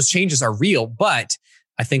those changes are real, but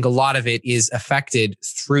I think a lot of it is affected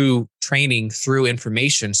through training, through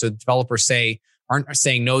information. So developers aren't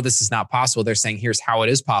saying, no, this is not possible. They're saying, here's how it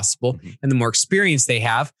is possible. Mm-hmm. And the more experience they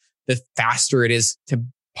have, the faster it is to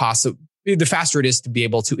be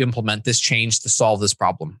able to implement this change to solve this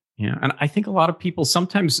problem. Yeah. And I think a lot of people,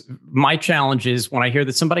 sometimes my challenge is when I hear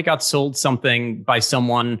that somebody got sold something by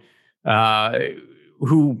someone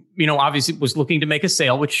who, obviously was looking to make a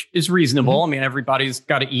sale, which is reasonable. Mm-hmm. I mean, everybody's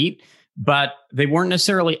got to eat, but they weren't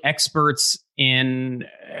necessarily experts in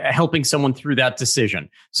helping someone through that decision.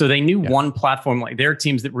 So they knew one platform. Like there are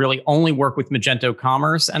teams that really only work with Magento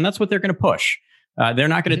Commerce, and that's what they're going to push. They're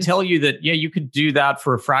not going to tell you that, you could do that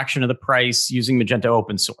for a fraction of the price using Magento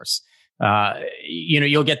open source.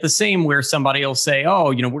 You'll get the same where somebody will say,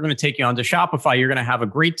 oh, we're going to take you onto Shopify. You're going to have a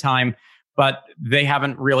great time. But they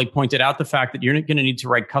haven't really pointed out the fact that you're going to need to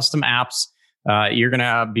write custom apps. You're going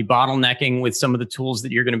to be bottlenecking with some of the tools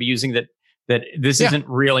that you're going to be using that this isn't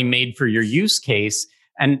really made for your use case.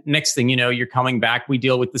 And next thing you know, you're coming back. We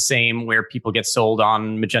deal with the same where people get sold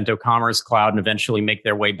on Magento Commerce Cloud and eventually make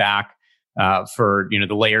their way back for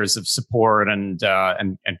the layers of support and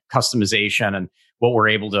customization and what we're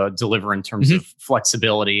able to deliver in terms of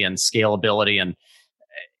flexibility and scalability. And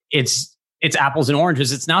it's apples and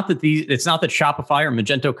oranges. It's not that Shopify or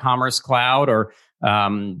Magento Commerce Cloud or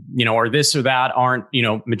this or that aren't,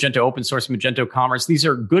 Magento open source, Magento Commerce. These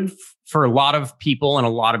are good for a lot of people and a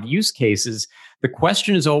lot of use cases. The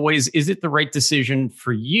question is always, is it the right decision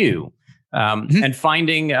for you? And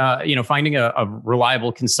finding a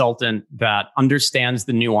reliable consultant that understands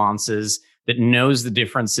the nuances, that knows the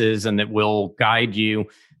differences, and that will guide you,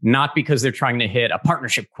 not because they're trying to hit a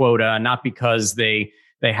partnership quota, not because they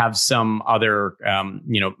have some other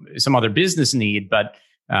business need, but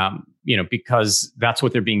because that's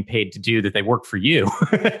what they're being paid to do, that they work for you.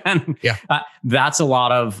 And that's a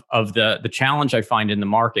lot of the challenge I find in the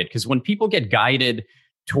market. Because when people get guided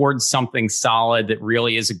towards something solid that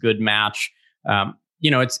really is a good match,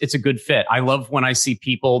 it's a good fit. I love when I see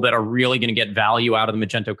people that are really going to get value out of the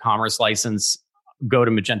Magento Commerce license go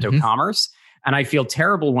to Magento Commerce. And I feel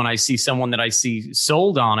terrible when I see someone that I see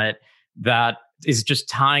sold on it that is just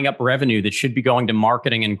tying up revenue that should be going to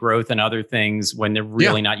marketing and growth and other things when they're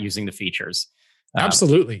really not using the features.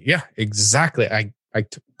 Absolutely. Yeah, exactly. I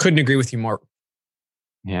couldn't agree with you more.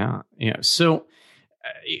 Yeah. So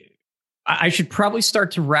I should probably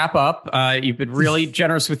start to wrap up. You've been really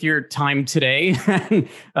generous with your time today. And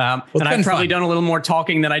I've probably done a little more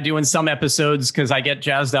talking than I do in some episodes because I get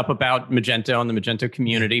jazzed up about Magento and the Magento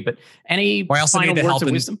community. But any final words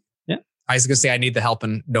of wisdom? Yeah. I was going to say I need the help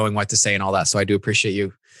in knowing what to say and all that. So I do appreciate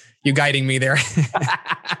you guiding me there.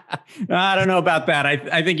 I don't know about that.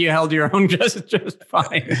 I think you held your own just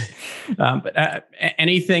fine. But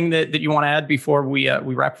anything that you want to add before we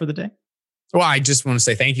wrap for the day? Well, I just want to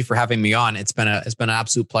say thank you for having me on. It's been an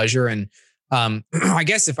absolute pleasure. And I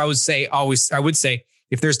guess if I would say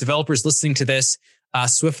if there's developers listening to this,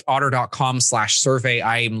 swiftotter.com/survey,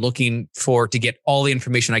 I'm looking to get all the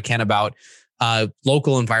information I can about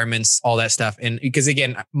local environments, all that stuff. And because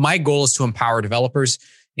again, my goal is to empower developers,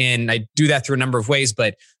 and I do that through a number of ways,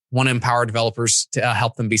 but want to empower developers to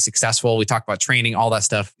help them be successful. We talk about training, all that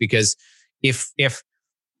stuff, because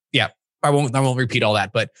I won't repeat all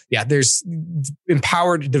that, but there's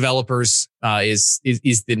empowered developers is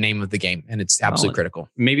the name of the game, and it's absolutely critical.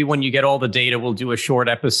 Maybe when you get all the data, we'll do a short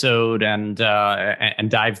episode and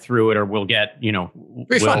dive through it, or we'll get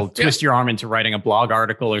we'll twist your arm into writing a blog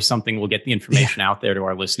article or something. We'll get the information out there to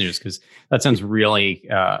our listeners, because that sounds really.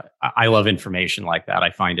 I love information like that.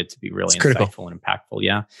 I find it to be really insightful and impactful.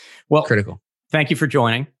 Yeah, well, critical. Thank you for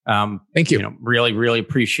joining. Thank you. Really, really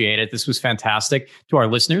appreciate it. This was fantastic. To our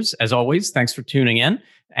listeners, as always, thanks for tuning in.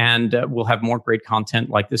 And we'll have more great content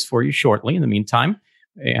like this for you shortly. In the meantime,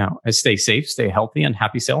 stay safe, stay healthy, and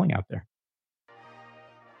happy selling out there.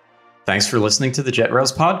 Thanks for listening to the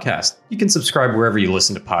JetRails podcast. You can subscribe wherever you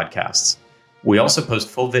listen to podcasts. We also post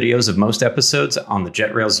full videos of most episodes on the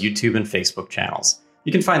JetRails YouTube and Facebook channels.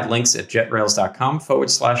 You can find links at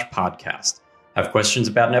jetrails.com/podcast. Have questions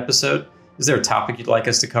about an episode? Is there a topic you'd like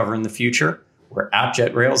us to cover in the future? We're at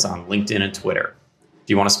JetRails on LinkedIn and Twitter.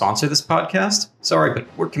 Do you want to sponsor this podcast? Sorry, but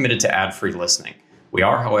we're committed to ad-free listening. We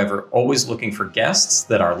are, however, always looking for guests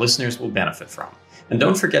that our listeners will benefit from. And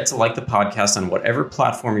don't forget to like the podcast on whatever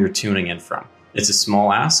platform you're tuning in from. It's a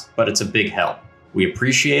small ask, but it's a big help. We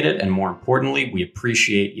appreciate it, and more importantly, we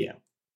appreciate you.